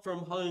far from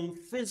home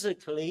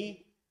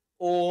physically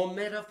or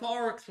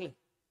metaphorically.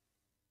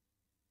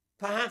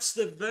 Perhaps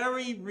the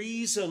very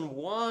reason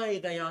why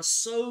they are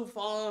so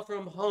far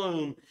from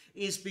home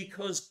is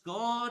because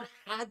God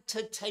had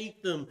to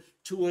take them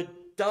to a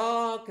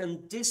dark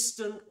and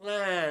distant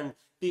land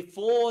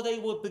before they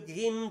would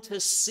begin to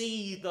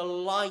see the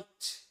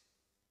light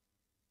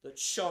that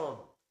shone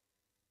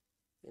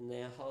in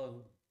their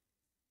home.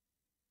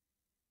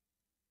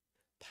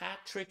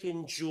 Patrick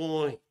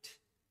enjoyed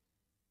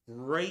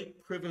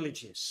great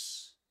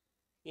privileges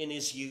in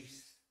his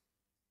youth,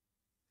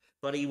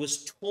 but he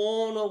was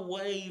torn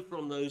away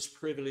from those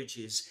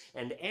privileges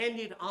and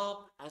ended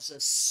up as a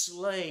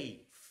slave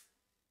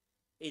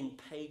in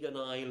pagan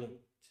Ireland.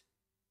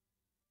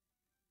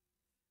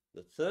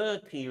 The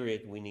third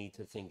period we need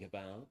to think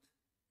about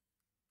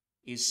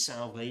is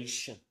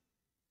salvation.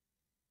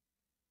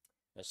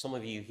 Now, some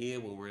of you here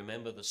will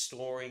remember the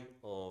story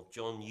of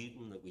John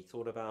Newton that we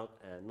thought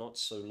about not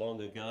so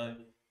long ago,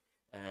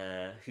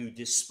 who,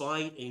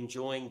 despite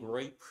enjoying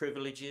great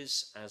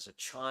privileges as a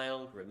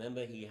child,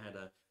 remember he had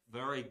a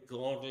very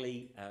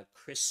godly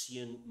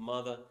Christian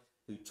mother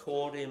who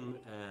taught him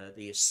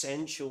the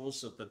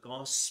essentials of the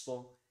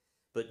gospel,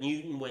 but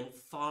Newton went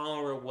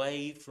far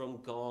away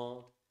from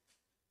God.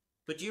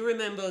 But do you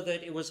remember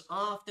that it was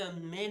after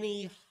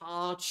many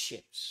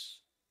hardships,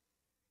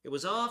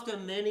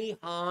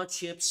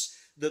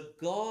 that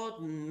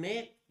God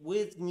met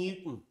with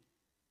Newton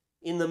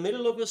in the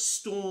middle of a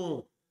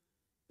storm,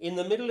 in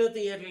the middle of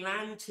the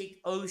Atlantic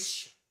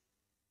Ocean.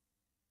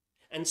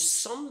 And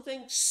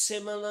something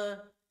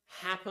similar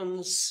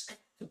happens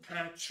to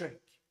Patrick.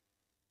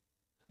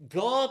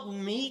 God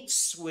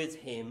meets with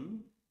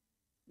him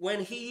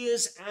when he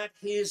is at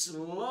his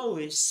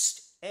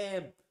lowest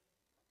ebb.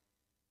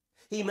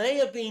 He may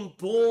have been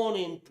born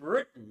in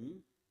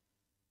Britain,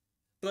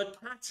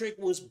 but Patrick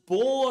was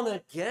born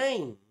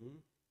again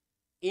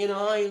in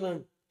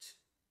Ireland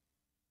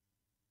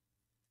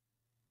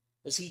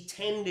as he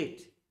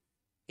tended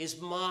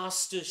his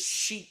master's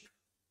sheep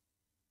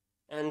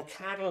and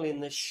cattle in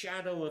the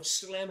shadow of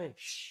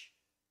Slemish.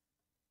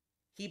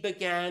 He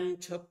began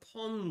to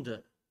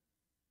ponder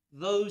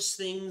those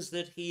things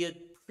that he had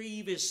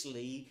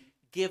previously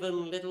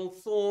given little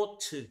thought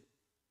to.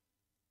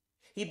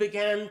 He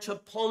began to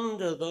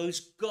ponder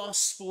those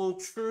gospel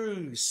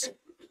truths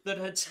that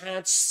had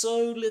had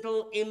so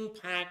little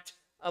impact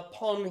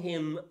upon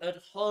him at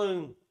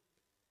home.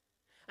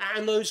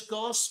 And those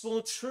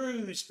gospel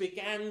truths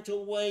began to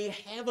weigh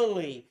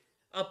heavily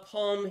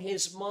upon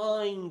his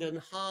mind and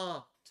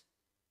heart.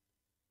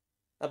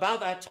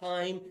 About that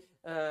time,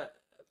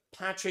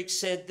 Patrick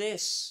said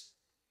this.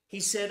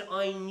 He said,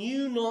 "I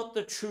knew not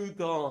the true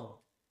God.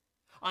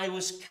 I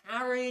was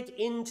carried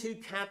into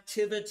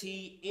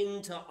captivity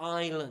into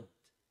Ireland.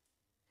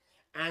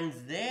 And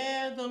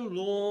there the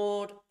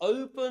Lord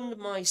opened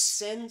my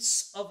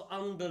sense of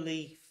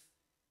unbelief,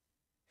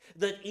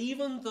 that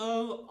even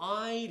though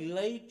I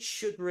late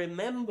should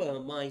remember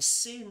my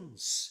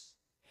sins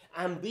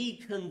and be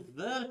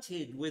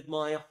converted with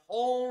my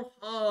whole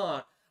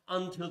heart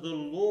unto the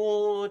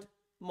Lord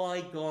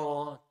my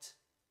God."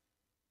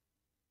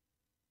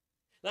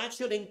 That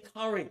should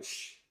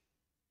encourage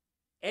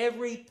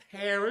every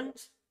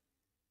parent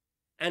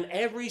and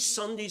every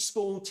Sunday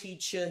school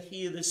teacher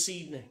here this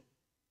evening.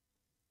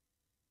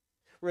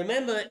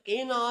 Remember,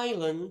 in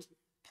Ireland,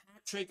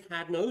 Patrick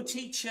had no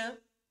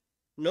teacher,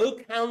 no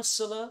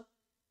counselor,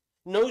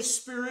 no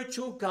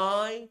spiritual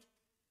guide,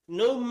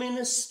 no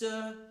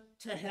minister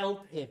to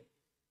help him.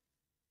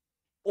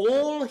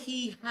 All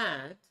he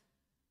had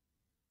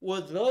were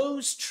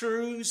those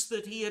truths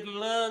that he had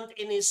learned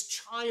in his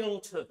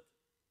childhood.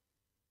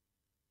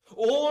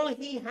 All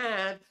he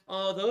had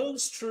are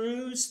those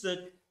truths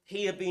that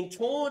he had been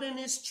taught in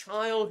his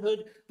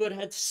childhood, but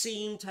had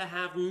seemed to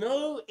have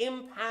no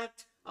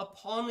impact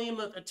upon him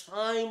at the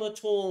time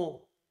at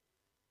all.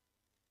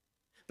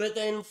 But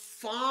then,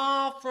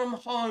 far from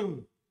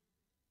home,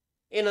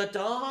 in a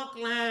dark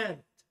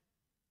land,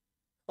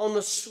 on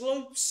the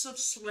slopes of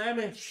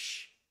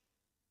Slemish,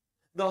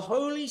 the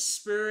Holy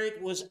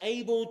Spirit was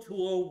able to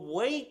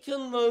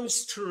awaken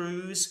those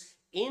truths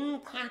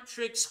in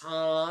Patrick's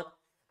heart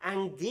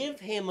and give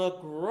him a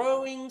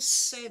growing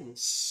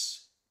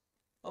sense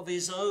of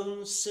his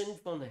own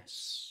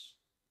sinfulness.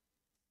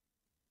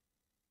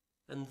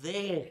 And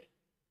there,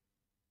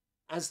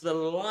 as the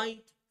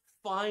light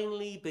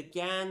finally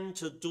began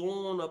to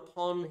dawn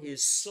upon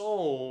his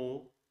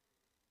soul,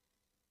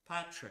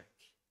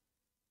 Patrick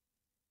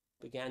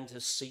began to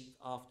seek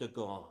after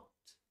God.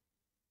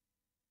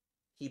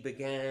 He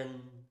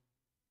began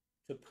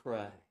to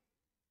pray.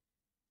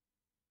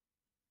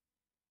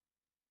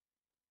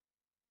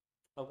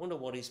 I wonder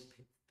what his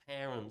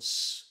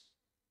parents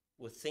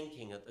were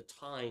thinking at the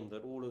time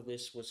that all of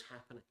this was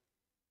happening.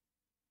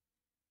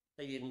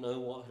 They didn't know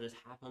what had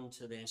happened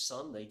to their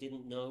son. They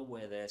didn't know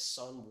where their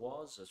son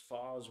was, as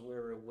far as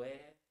we're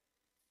aware.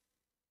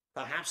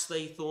 Perhaps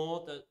they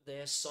thought that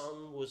their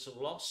son was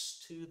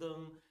lost to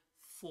them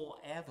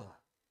forever.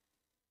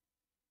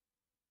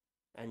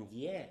 And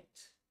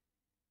yet,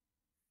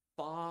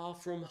 far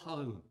from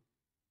home,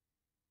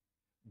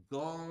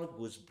 God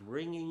was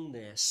bringing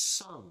their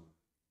son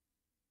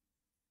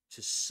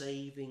to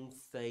saving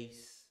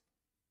faith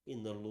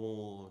in the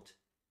Lord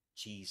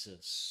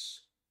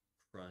Jesus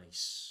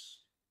Christ.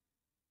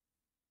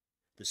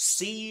 The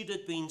seed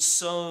had been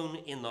sown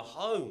in the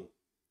home,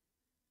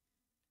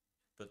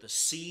 but the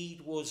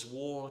seed was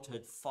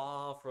watered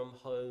far from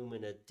home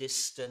in a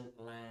distant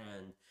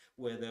land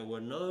where there were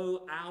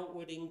no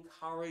outward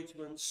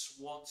encouragements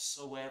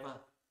whatsoever.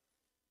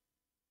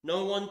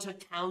 No one to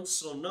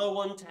counsel, no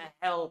one to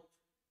help,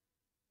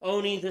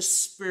 only the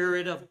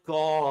Spirit of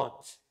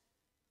God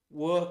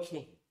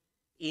working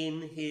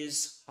in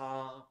his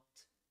heart.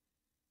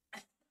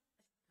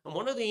 And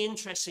one of the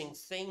interesting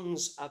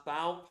things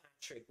about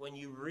Patrick, when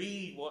you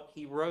read what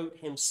he wrote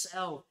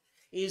himself,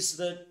 is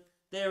that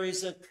there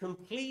is a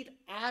complete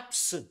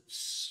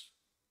absence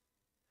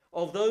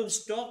of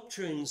those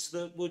doctrines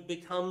that would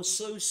become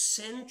so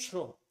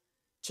central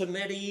to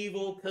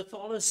medieval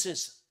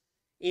Catholicism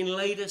in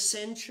later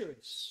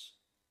centuries.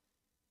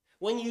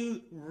 When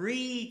you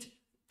read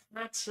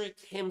Patrick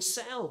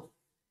himself,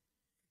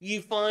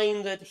 you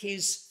find that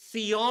his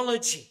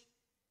theology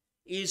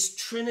is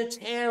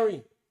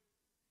Trinitarian,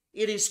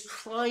 it is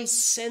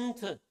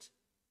Christ-centered,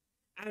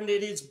 and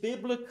it is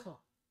biblical.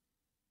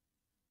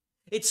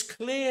 It's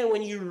clear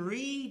when you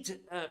read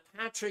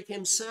Patrick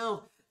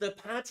himself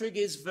that Patrick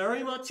is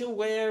very much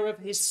aware of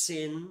his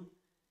sin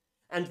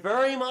and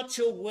very much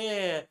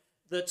aware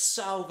that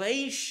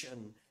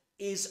salvation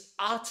is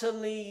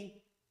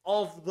utterly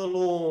of the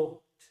Lord.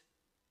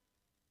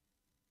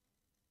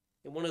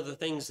 In one of the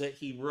things that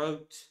he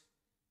wrote,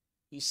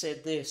 he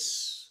said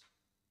this: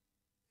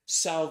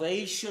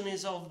 "Salvation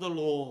is of the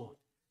Lord.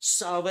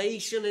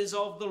 Salvation is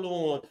of the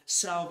Lord.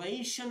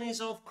 Salvation is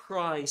of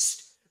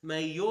Christ.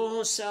 May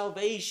your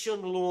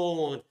salvation,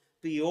 Lord,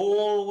 be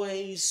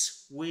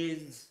always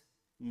with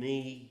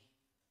me."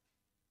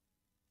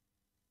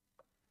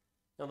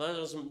 Now, that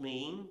doesn't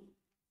mean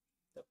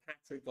that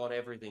Patrick got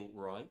everything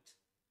right.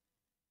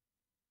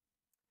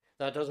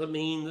 That doesn't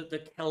mean that the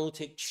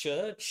Celtic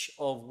Church,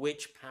 of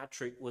which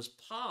Patrick was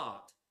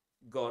part,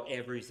 got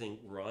everything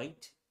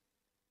right.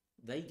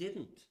 They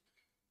didn't.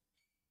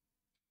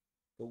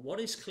 But what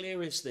is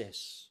clear is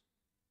this: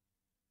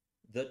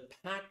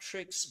 that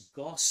Patrick's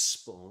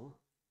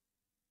gospel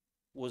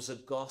was a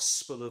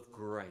gospel of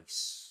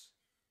grace.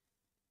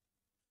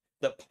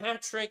 That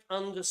Patrick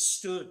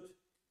understood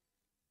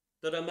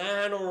that a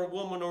man or a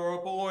woman or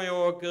a boy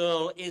or a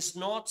girl is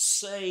not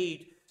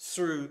saved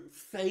through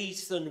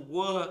faith and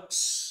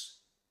works.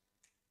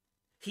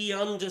 He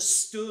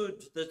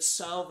understood that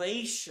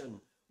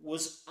salvation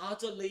was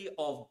utterly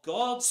of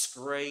God's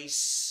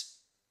grace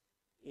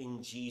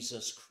in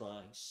Jesus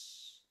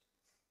Christ.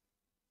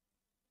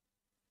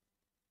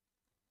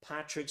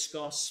 Patrick's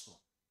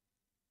gospel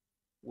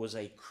was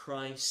a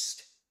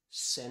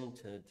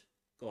Christ-centered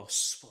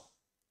gospel,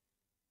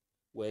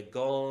 where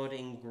God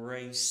in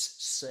grace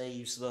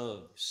saves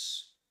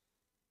those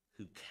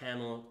who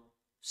cannot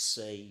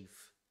save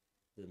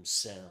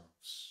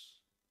themselves.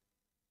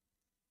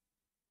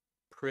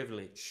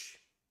 Privilege,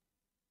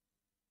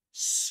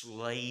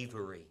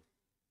 slavery,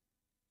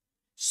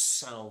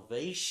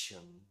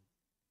 salvation,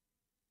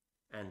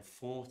 and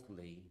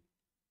fourthly,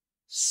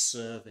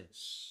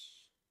 service.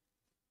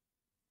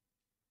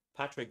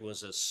 Patrick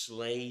was a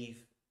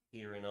slave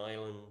here in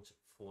Ireland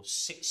for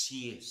 6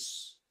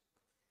 years.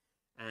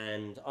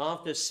 And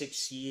after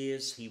 6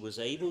 years, he was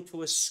able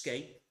to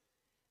escape,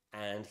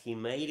 and he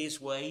made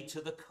his way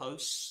to the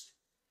coast,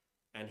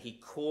 and he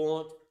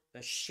caught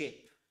a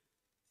ship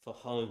for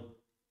home.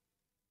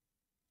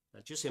 Now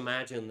just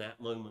imagine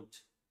that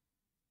moment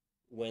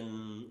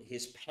when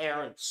his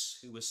parents,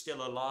 who were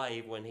still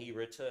alive when he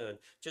returned,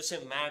 just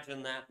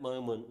imagine that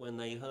moment when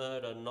they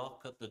heard a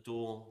knock at the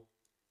door.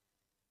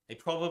 They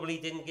probably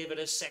didn't give it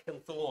a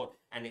second thought,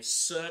 and it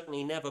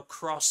certainly never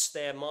crossed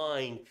their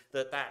mind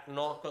that that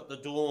knock at the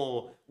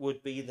door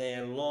would be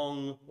their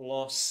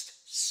long-lost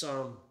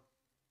son.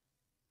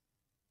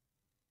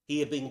 He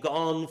had been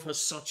gone for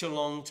such a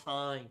long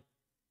time.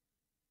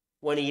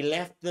 When he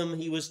left them,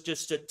 he was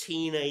just a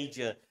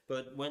teenager,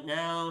 but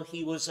now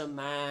he was a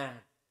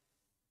man.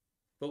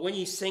 But when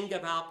you think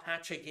about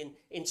Patrick,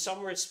 in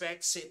some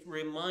respects, it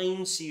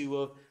reminds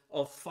you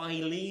of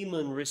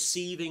Philemon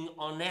receiving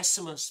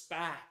Onesimus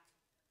back.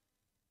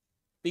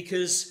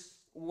 Because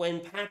when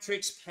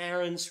Patrick's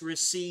parents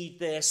received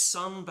their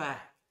son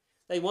back,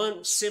 they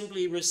weren't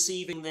simply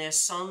receiving their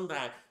son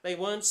back. They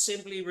weren't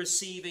simply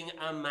receiving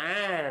a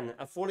man,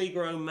 a fully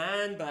grown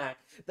man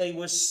back. They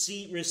were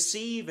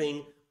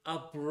receiving a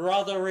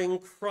brother in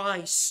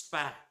Christ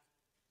back.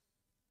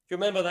 Do you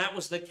remember that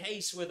was the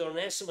case with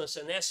Onesimus?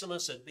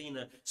 Onesimus had been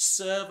a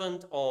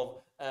servant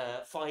of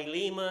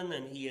Philemon,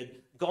 and he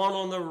had gone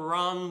on the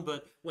run,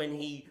 but when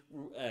he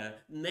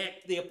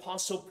met the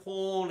Apostle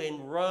Paul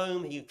in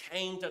Rome, he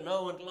came to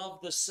know and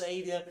love the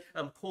Savior,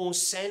 and Paul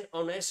sent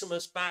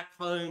Onesimus back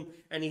home,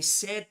 and he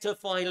said to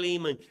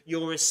Philemon,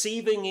 "You're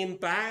receiving him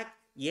back,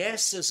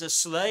 yes, as a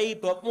slave,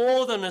 but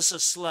more than as a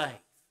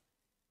slave,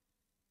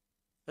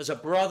 as a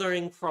brother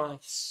in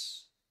Christ."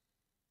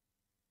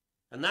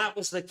 And that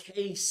was the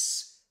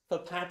case for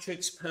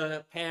Patrick's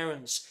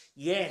parents.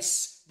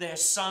 Yes, their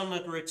son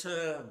had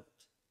returned,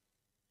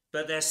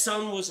 but their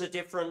son was a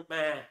different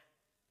man.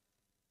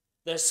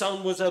 Their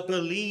son was a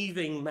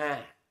believing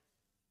man.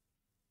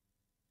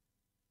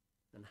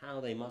 And how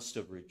they must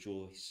have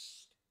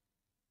rejoiced.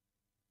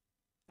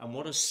 And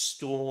what a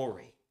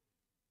story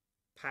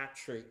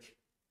Patrick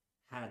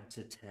had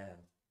to tell.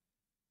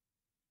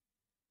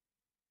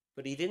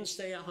 But he didn't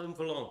stay at home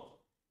for long.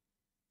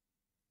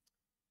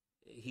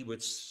 He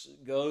would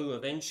go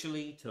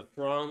eventually to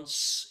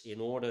France in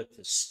order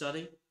to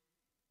study,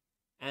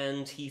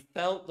 and he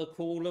felt the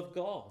call of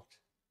God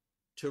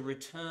to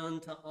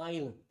return to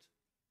Ireland.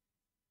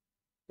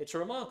 It's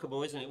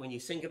remarkable, isn't it, when you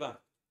think about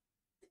it?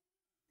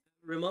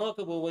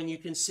 Remarkable when you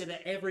consider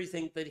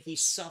everything that he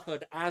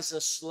suffered as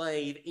a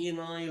slave in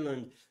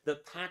Ireland,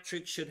 that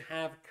Patrick should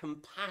have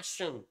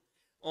compassion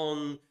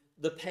on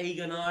the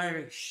pagan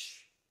Irish.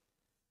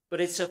 But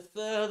it's a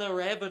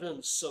further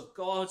evidence of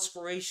God's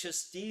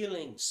gracious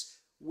dealings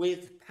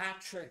with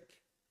Patrick.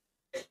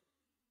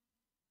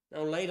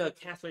 Now later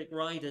Catholic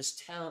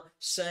writers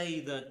say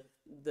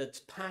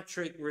that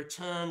Patrick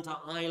returned to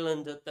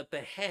Ireland at the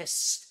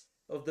behest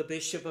of the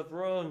Bishop of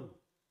Rome.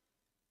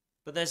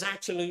 But there's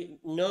actually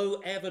no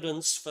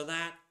evidence for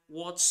that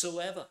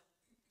whatsoever.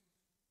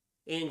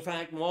 In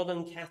fact,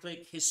 modern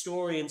Catholic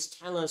historians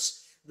tell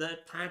us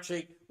that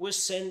Patrick was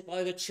sent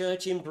by the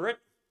church in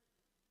Britain,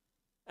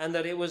 and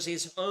that it was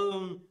his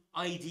own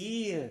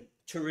idea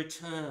to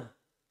return.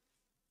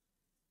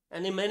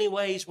 And in many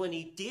ways, when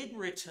he did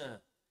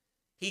return,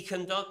 he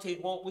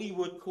conducted what we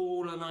would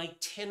call an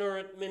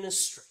itinerant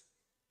ministry,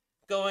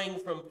 going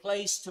from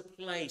place to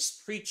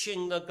place,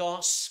 preaching the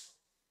gospel.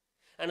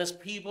 And as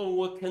people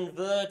were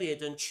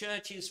converted and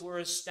churches were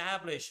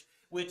established,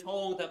 we're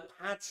told that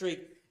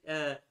Patrick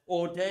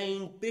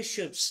ordained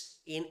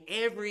bishops in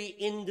every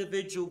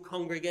individual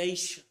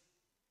congregation.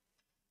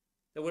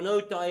 There were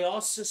no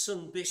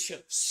diocesan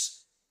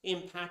bishops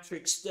in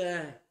Patrick's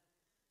day.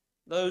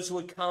 Those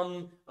would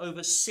come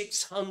over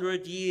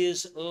 600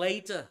 years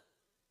later,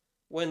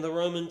 when the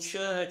Roman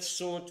Church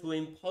sought to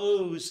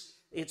impose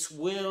its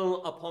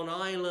will upon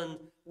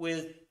Ireland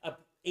with an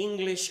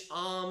English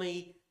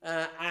army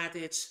at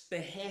its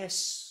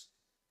behest.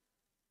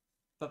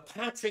 But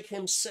Patrick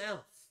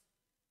himself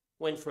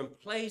went from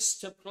place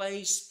to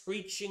place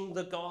preaching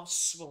the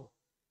gospel.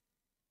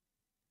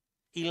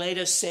 He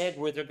later said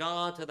with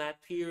regard to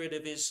that period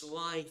of his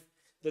life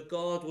that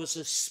God was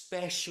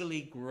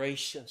especially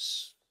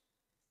gracious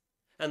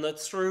and that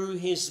through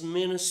his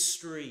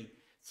ministry,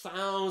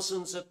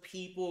 thousands of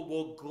people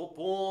were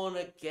born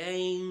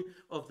again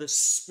of the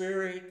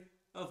Spirit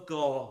of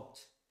God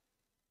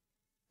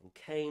and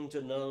came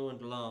to know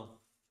and love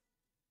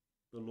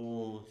the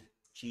Lord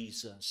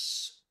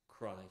Jesus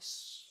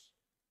Christ.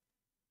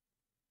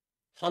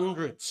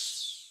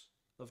 Hundreds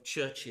of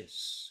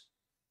churches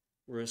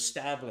were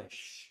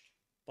established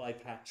by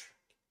Patrick.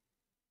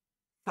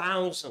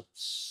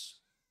 Thousands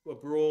were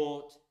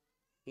brought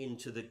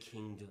into the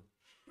kingdom.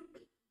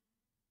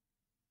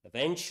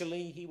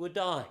 Eventually, he would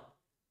die,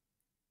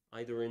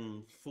 either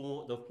in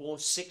the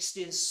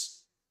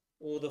 460s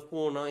or the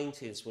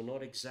 490s. We're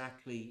not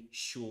exactly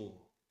sure.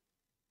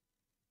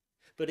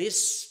 But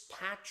is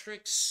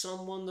Patrick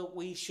someone that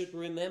we should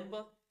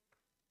remember?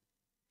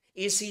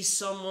 Is he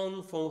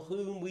someone for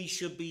whom we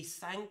should be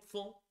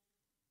thankful?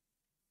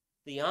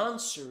 The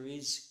answer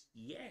is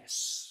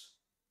yes.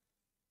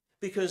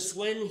 Because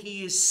when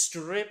he is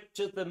stripped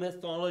of the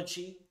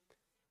mythology,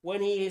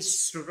 when he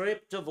is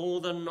stripped of all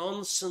the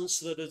nonsense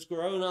that has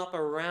grown up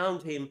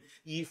around him,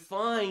 you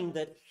find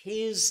that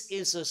his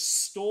is a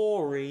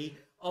story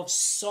of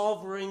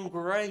sovereign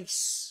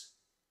grace.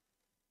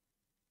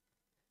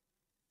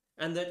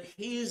 And that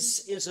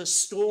his is a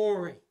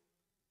story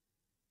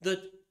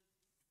that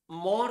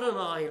modern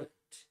Ireland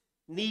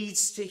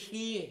needs to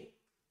hear.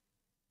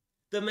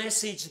 The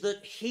message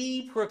that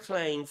he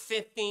proclaimed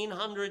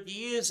 1,500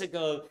 years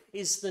ago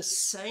is the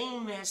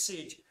same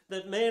message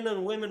that men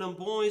and women and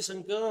boys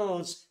and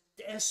girls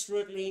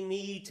desperately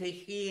need to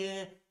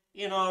hear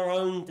in our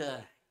own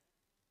day.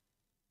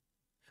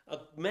 A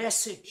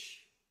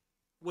message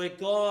where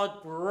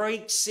God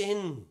breaks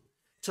in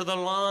to the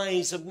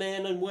lives of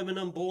men and women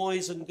and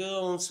boys and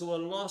girls who are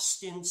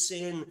lost in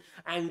sin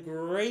and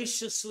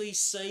graciously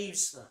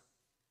saves them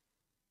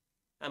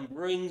and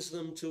brings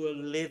them to a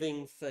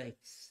living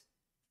faith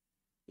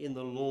in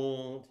the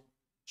Lord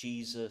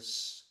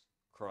Jesus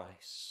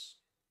Christ.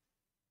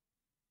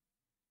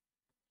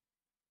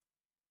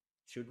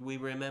 Should we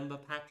remember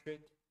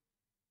Patrick?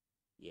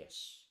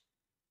 Yes.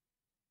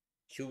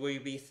 Should we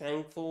be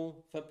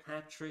thankful for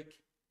Patrick?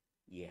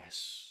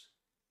 Yes.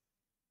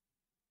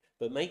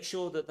 But make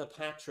sure that the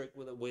Patrick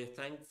that we're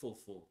thankful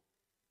for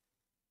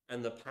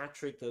and the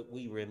Patrick that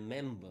we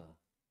remember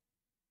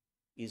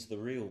is the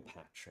real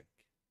Patrick,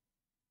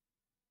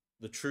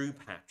 the true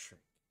Patrick,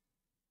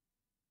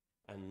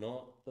 and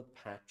not the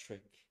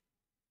Patrick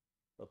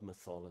of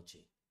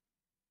mythology.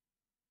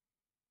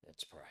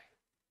 Let's pray.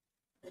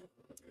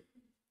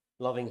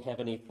 Loving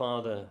Heavenly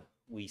Father,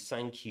 we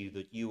thank you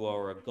that you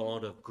are a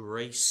God of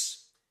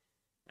grace,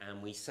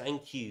 and we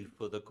thank you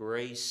for the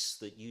grace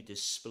that you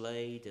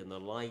displayed in the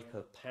life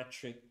of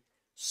Patrick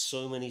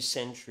so many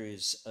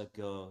centuries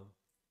ago.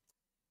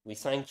 We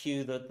thank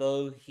you that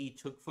though he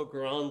took for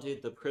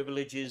granted the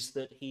privileges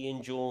that he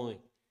enjoyed,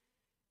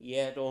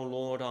 yet, O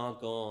Lord our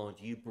God,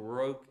 you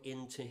broke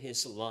into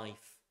his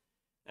life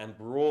and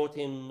brought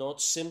him not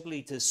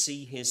simply to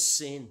see his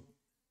sin,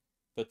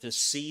 but to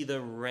see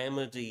the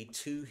remedy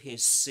to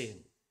his sin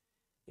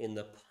in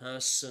the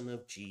person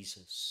of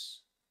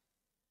Jesus.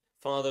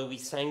 Father, we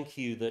thank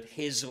you that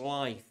his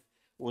life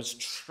was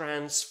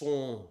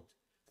transformed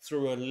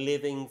through a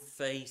living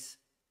faith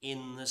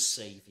in the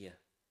Savior.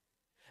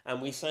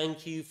 And we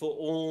thank you for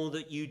all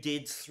that you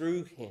did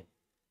through him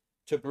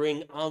to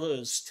bring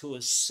others to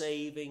a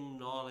saving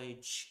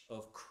knowledge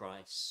of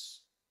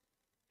Christ.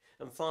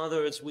 And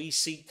Father, as we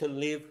seek to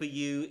live for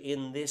you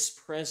in this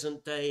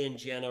present day and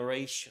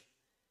generation,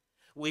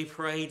 we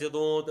pray to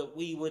Lord that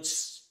we would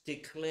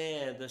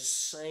declare the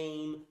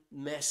same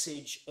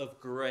message of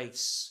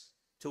grace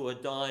to a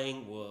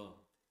dying world,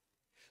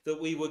 that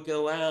we would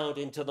go out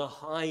into the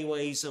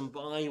highways and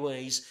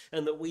byways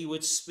and that we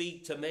would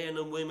speak to men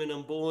and women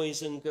and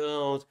boys and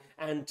girls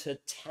and to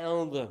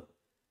tell them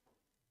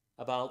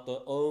about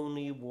the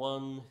only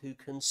one who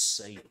can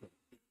save them,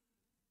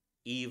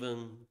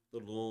 even the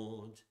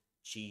Lord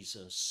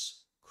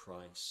Jesus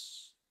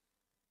Christ.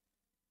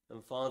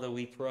 And Father,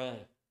 we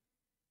pray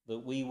that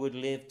we would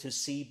live to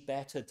see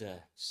better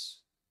days,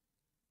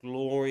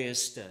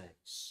 glorious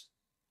days,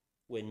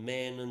 when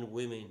men and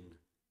women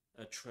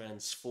are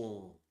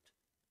transformed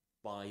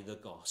by the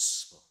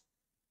gospel.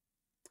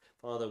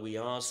 Father, we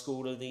ask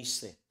all of these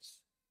things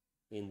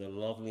in the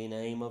lovely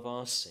name of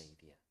our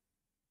Savior.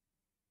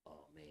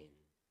 Amen.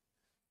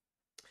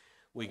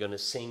 We're going to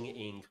sing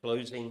in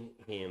closing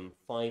hymn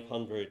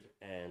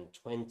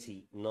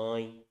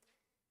 529.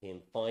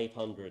 Hymn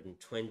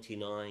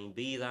 529,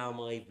 Be thou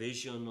my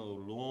vision, O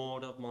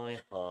Lord of my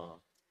heart,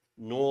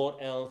 naught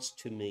else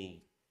to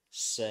me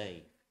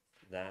save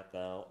that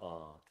thou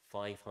art.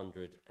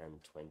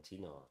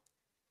 529.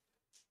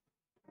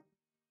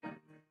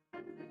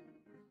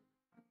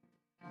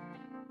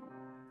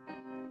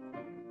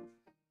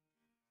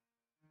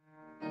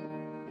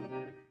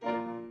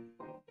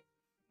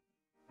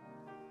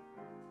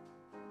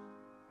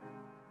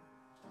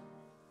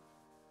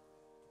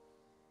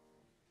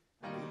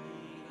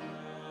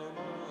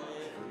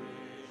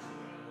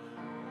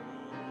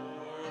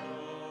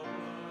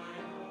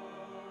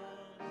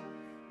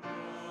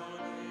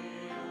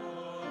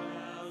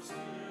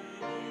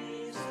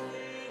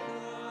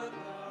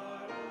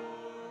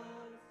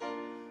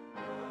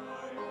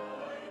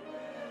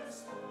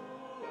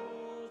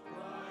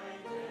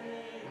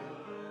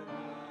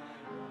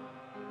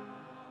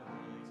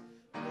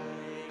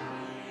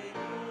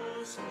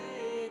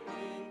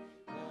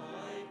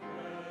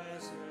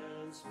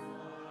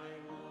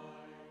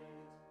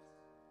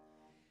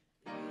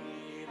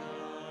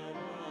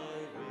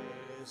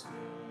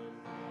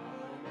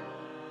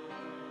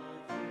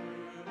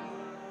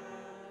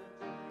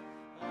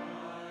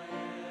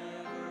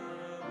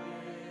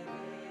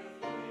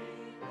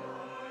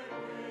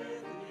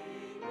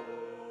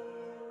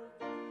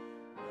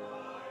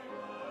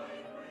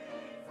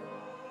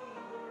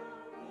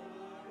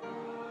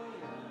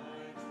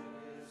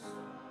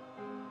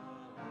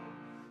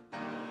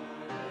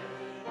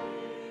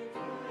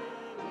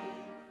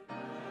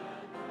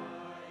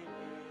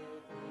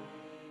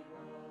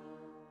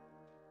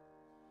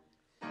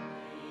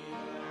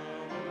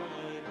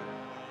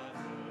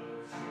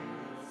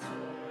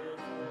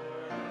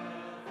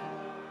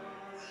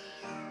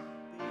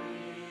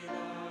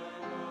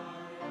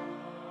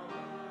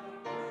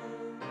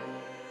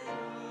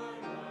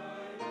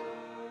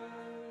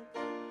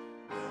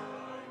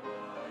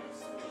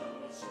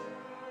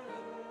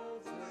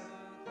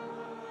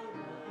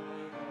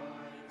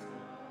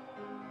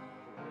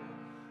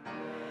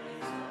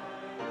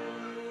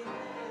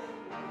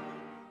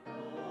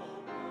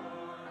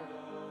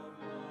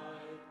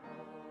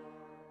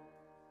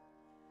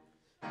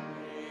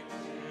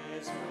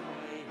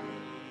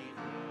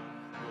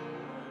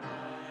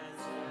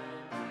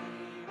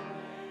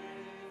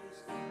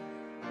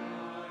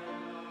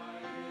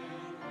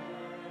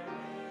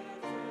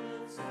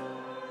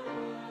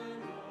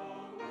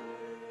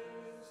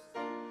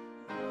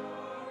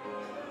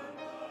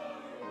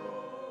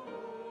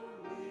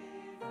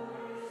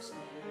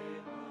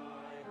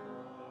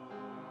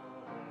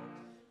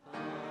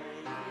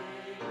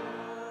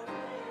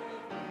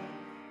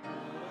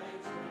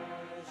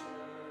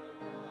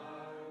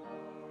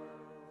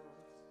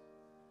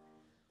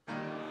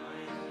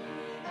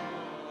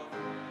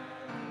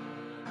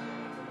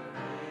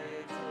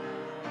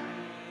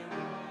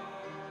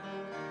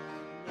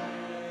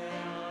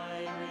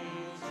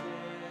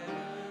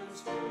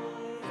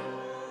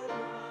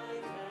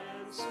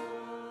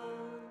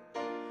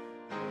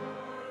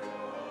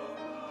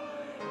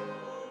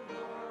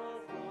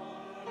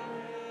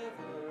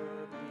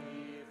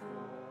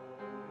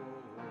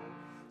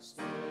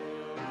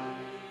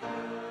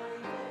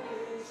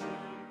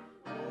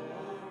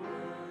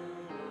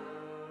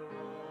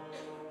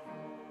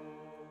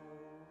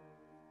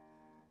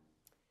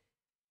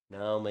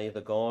 Now may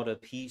the God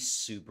of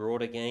peace, who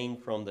brought again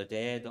from the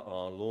dead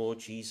our Lord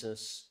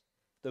Jesus,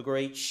 the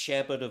great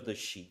shepherd of the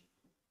sheep,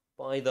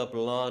 by the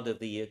blood of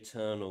the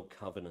eternal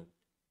covenant,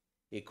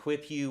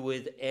 equip you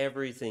with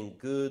everything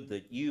good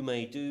that you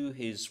may do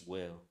his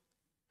will,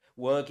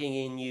 working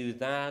in you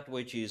that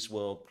which is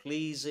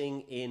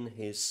well-pleasing in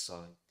his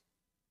sight,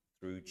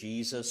 through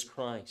Jesus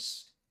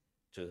Christ,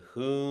 to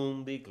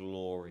whom be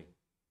glory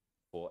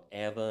for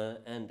ever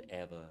and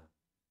ever.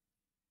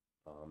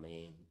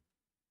 Amen.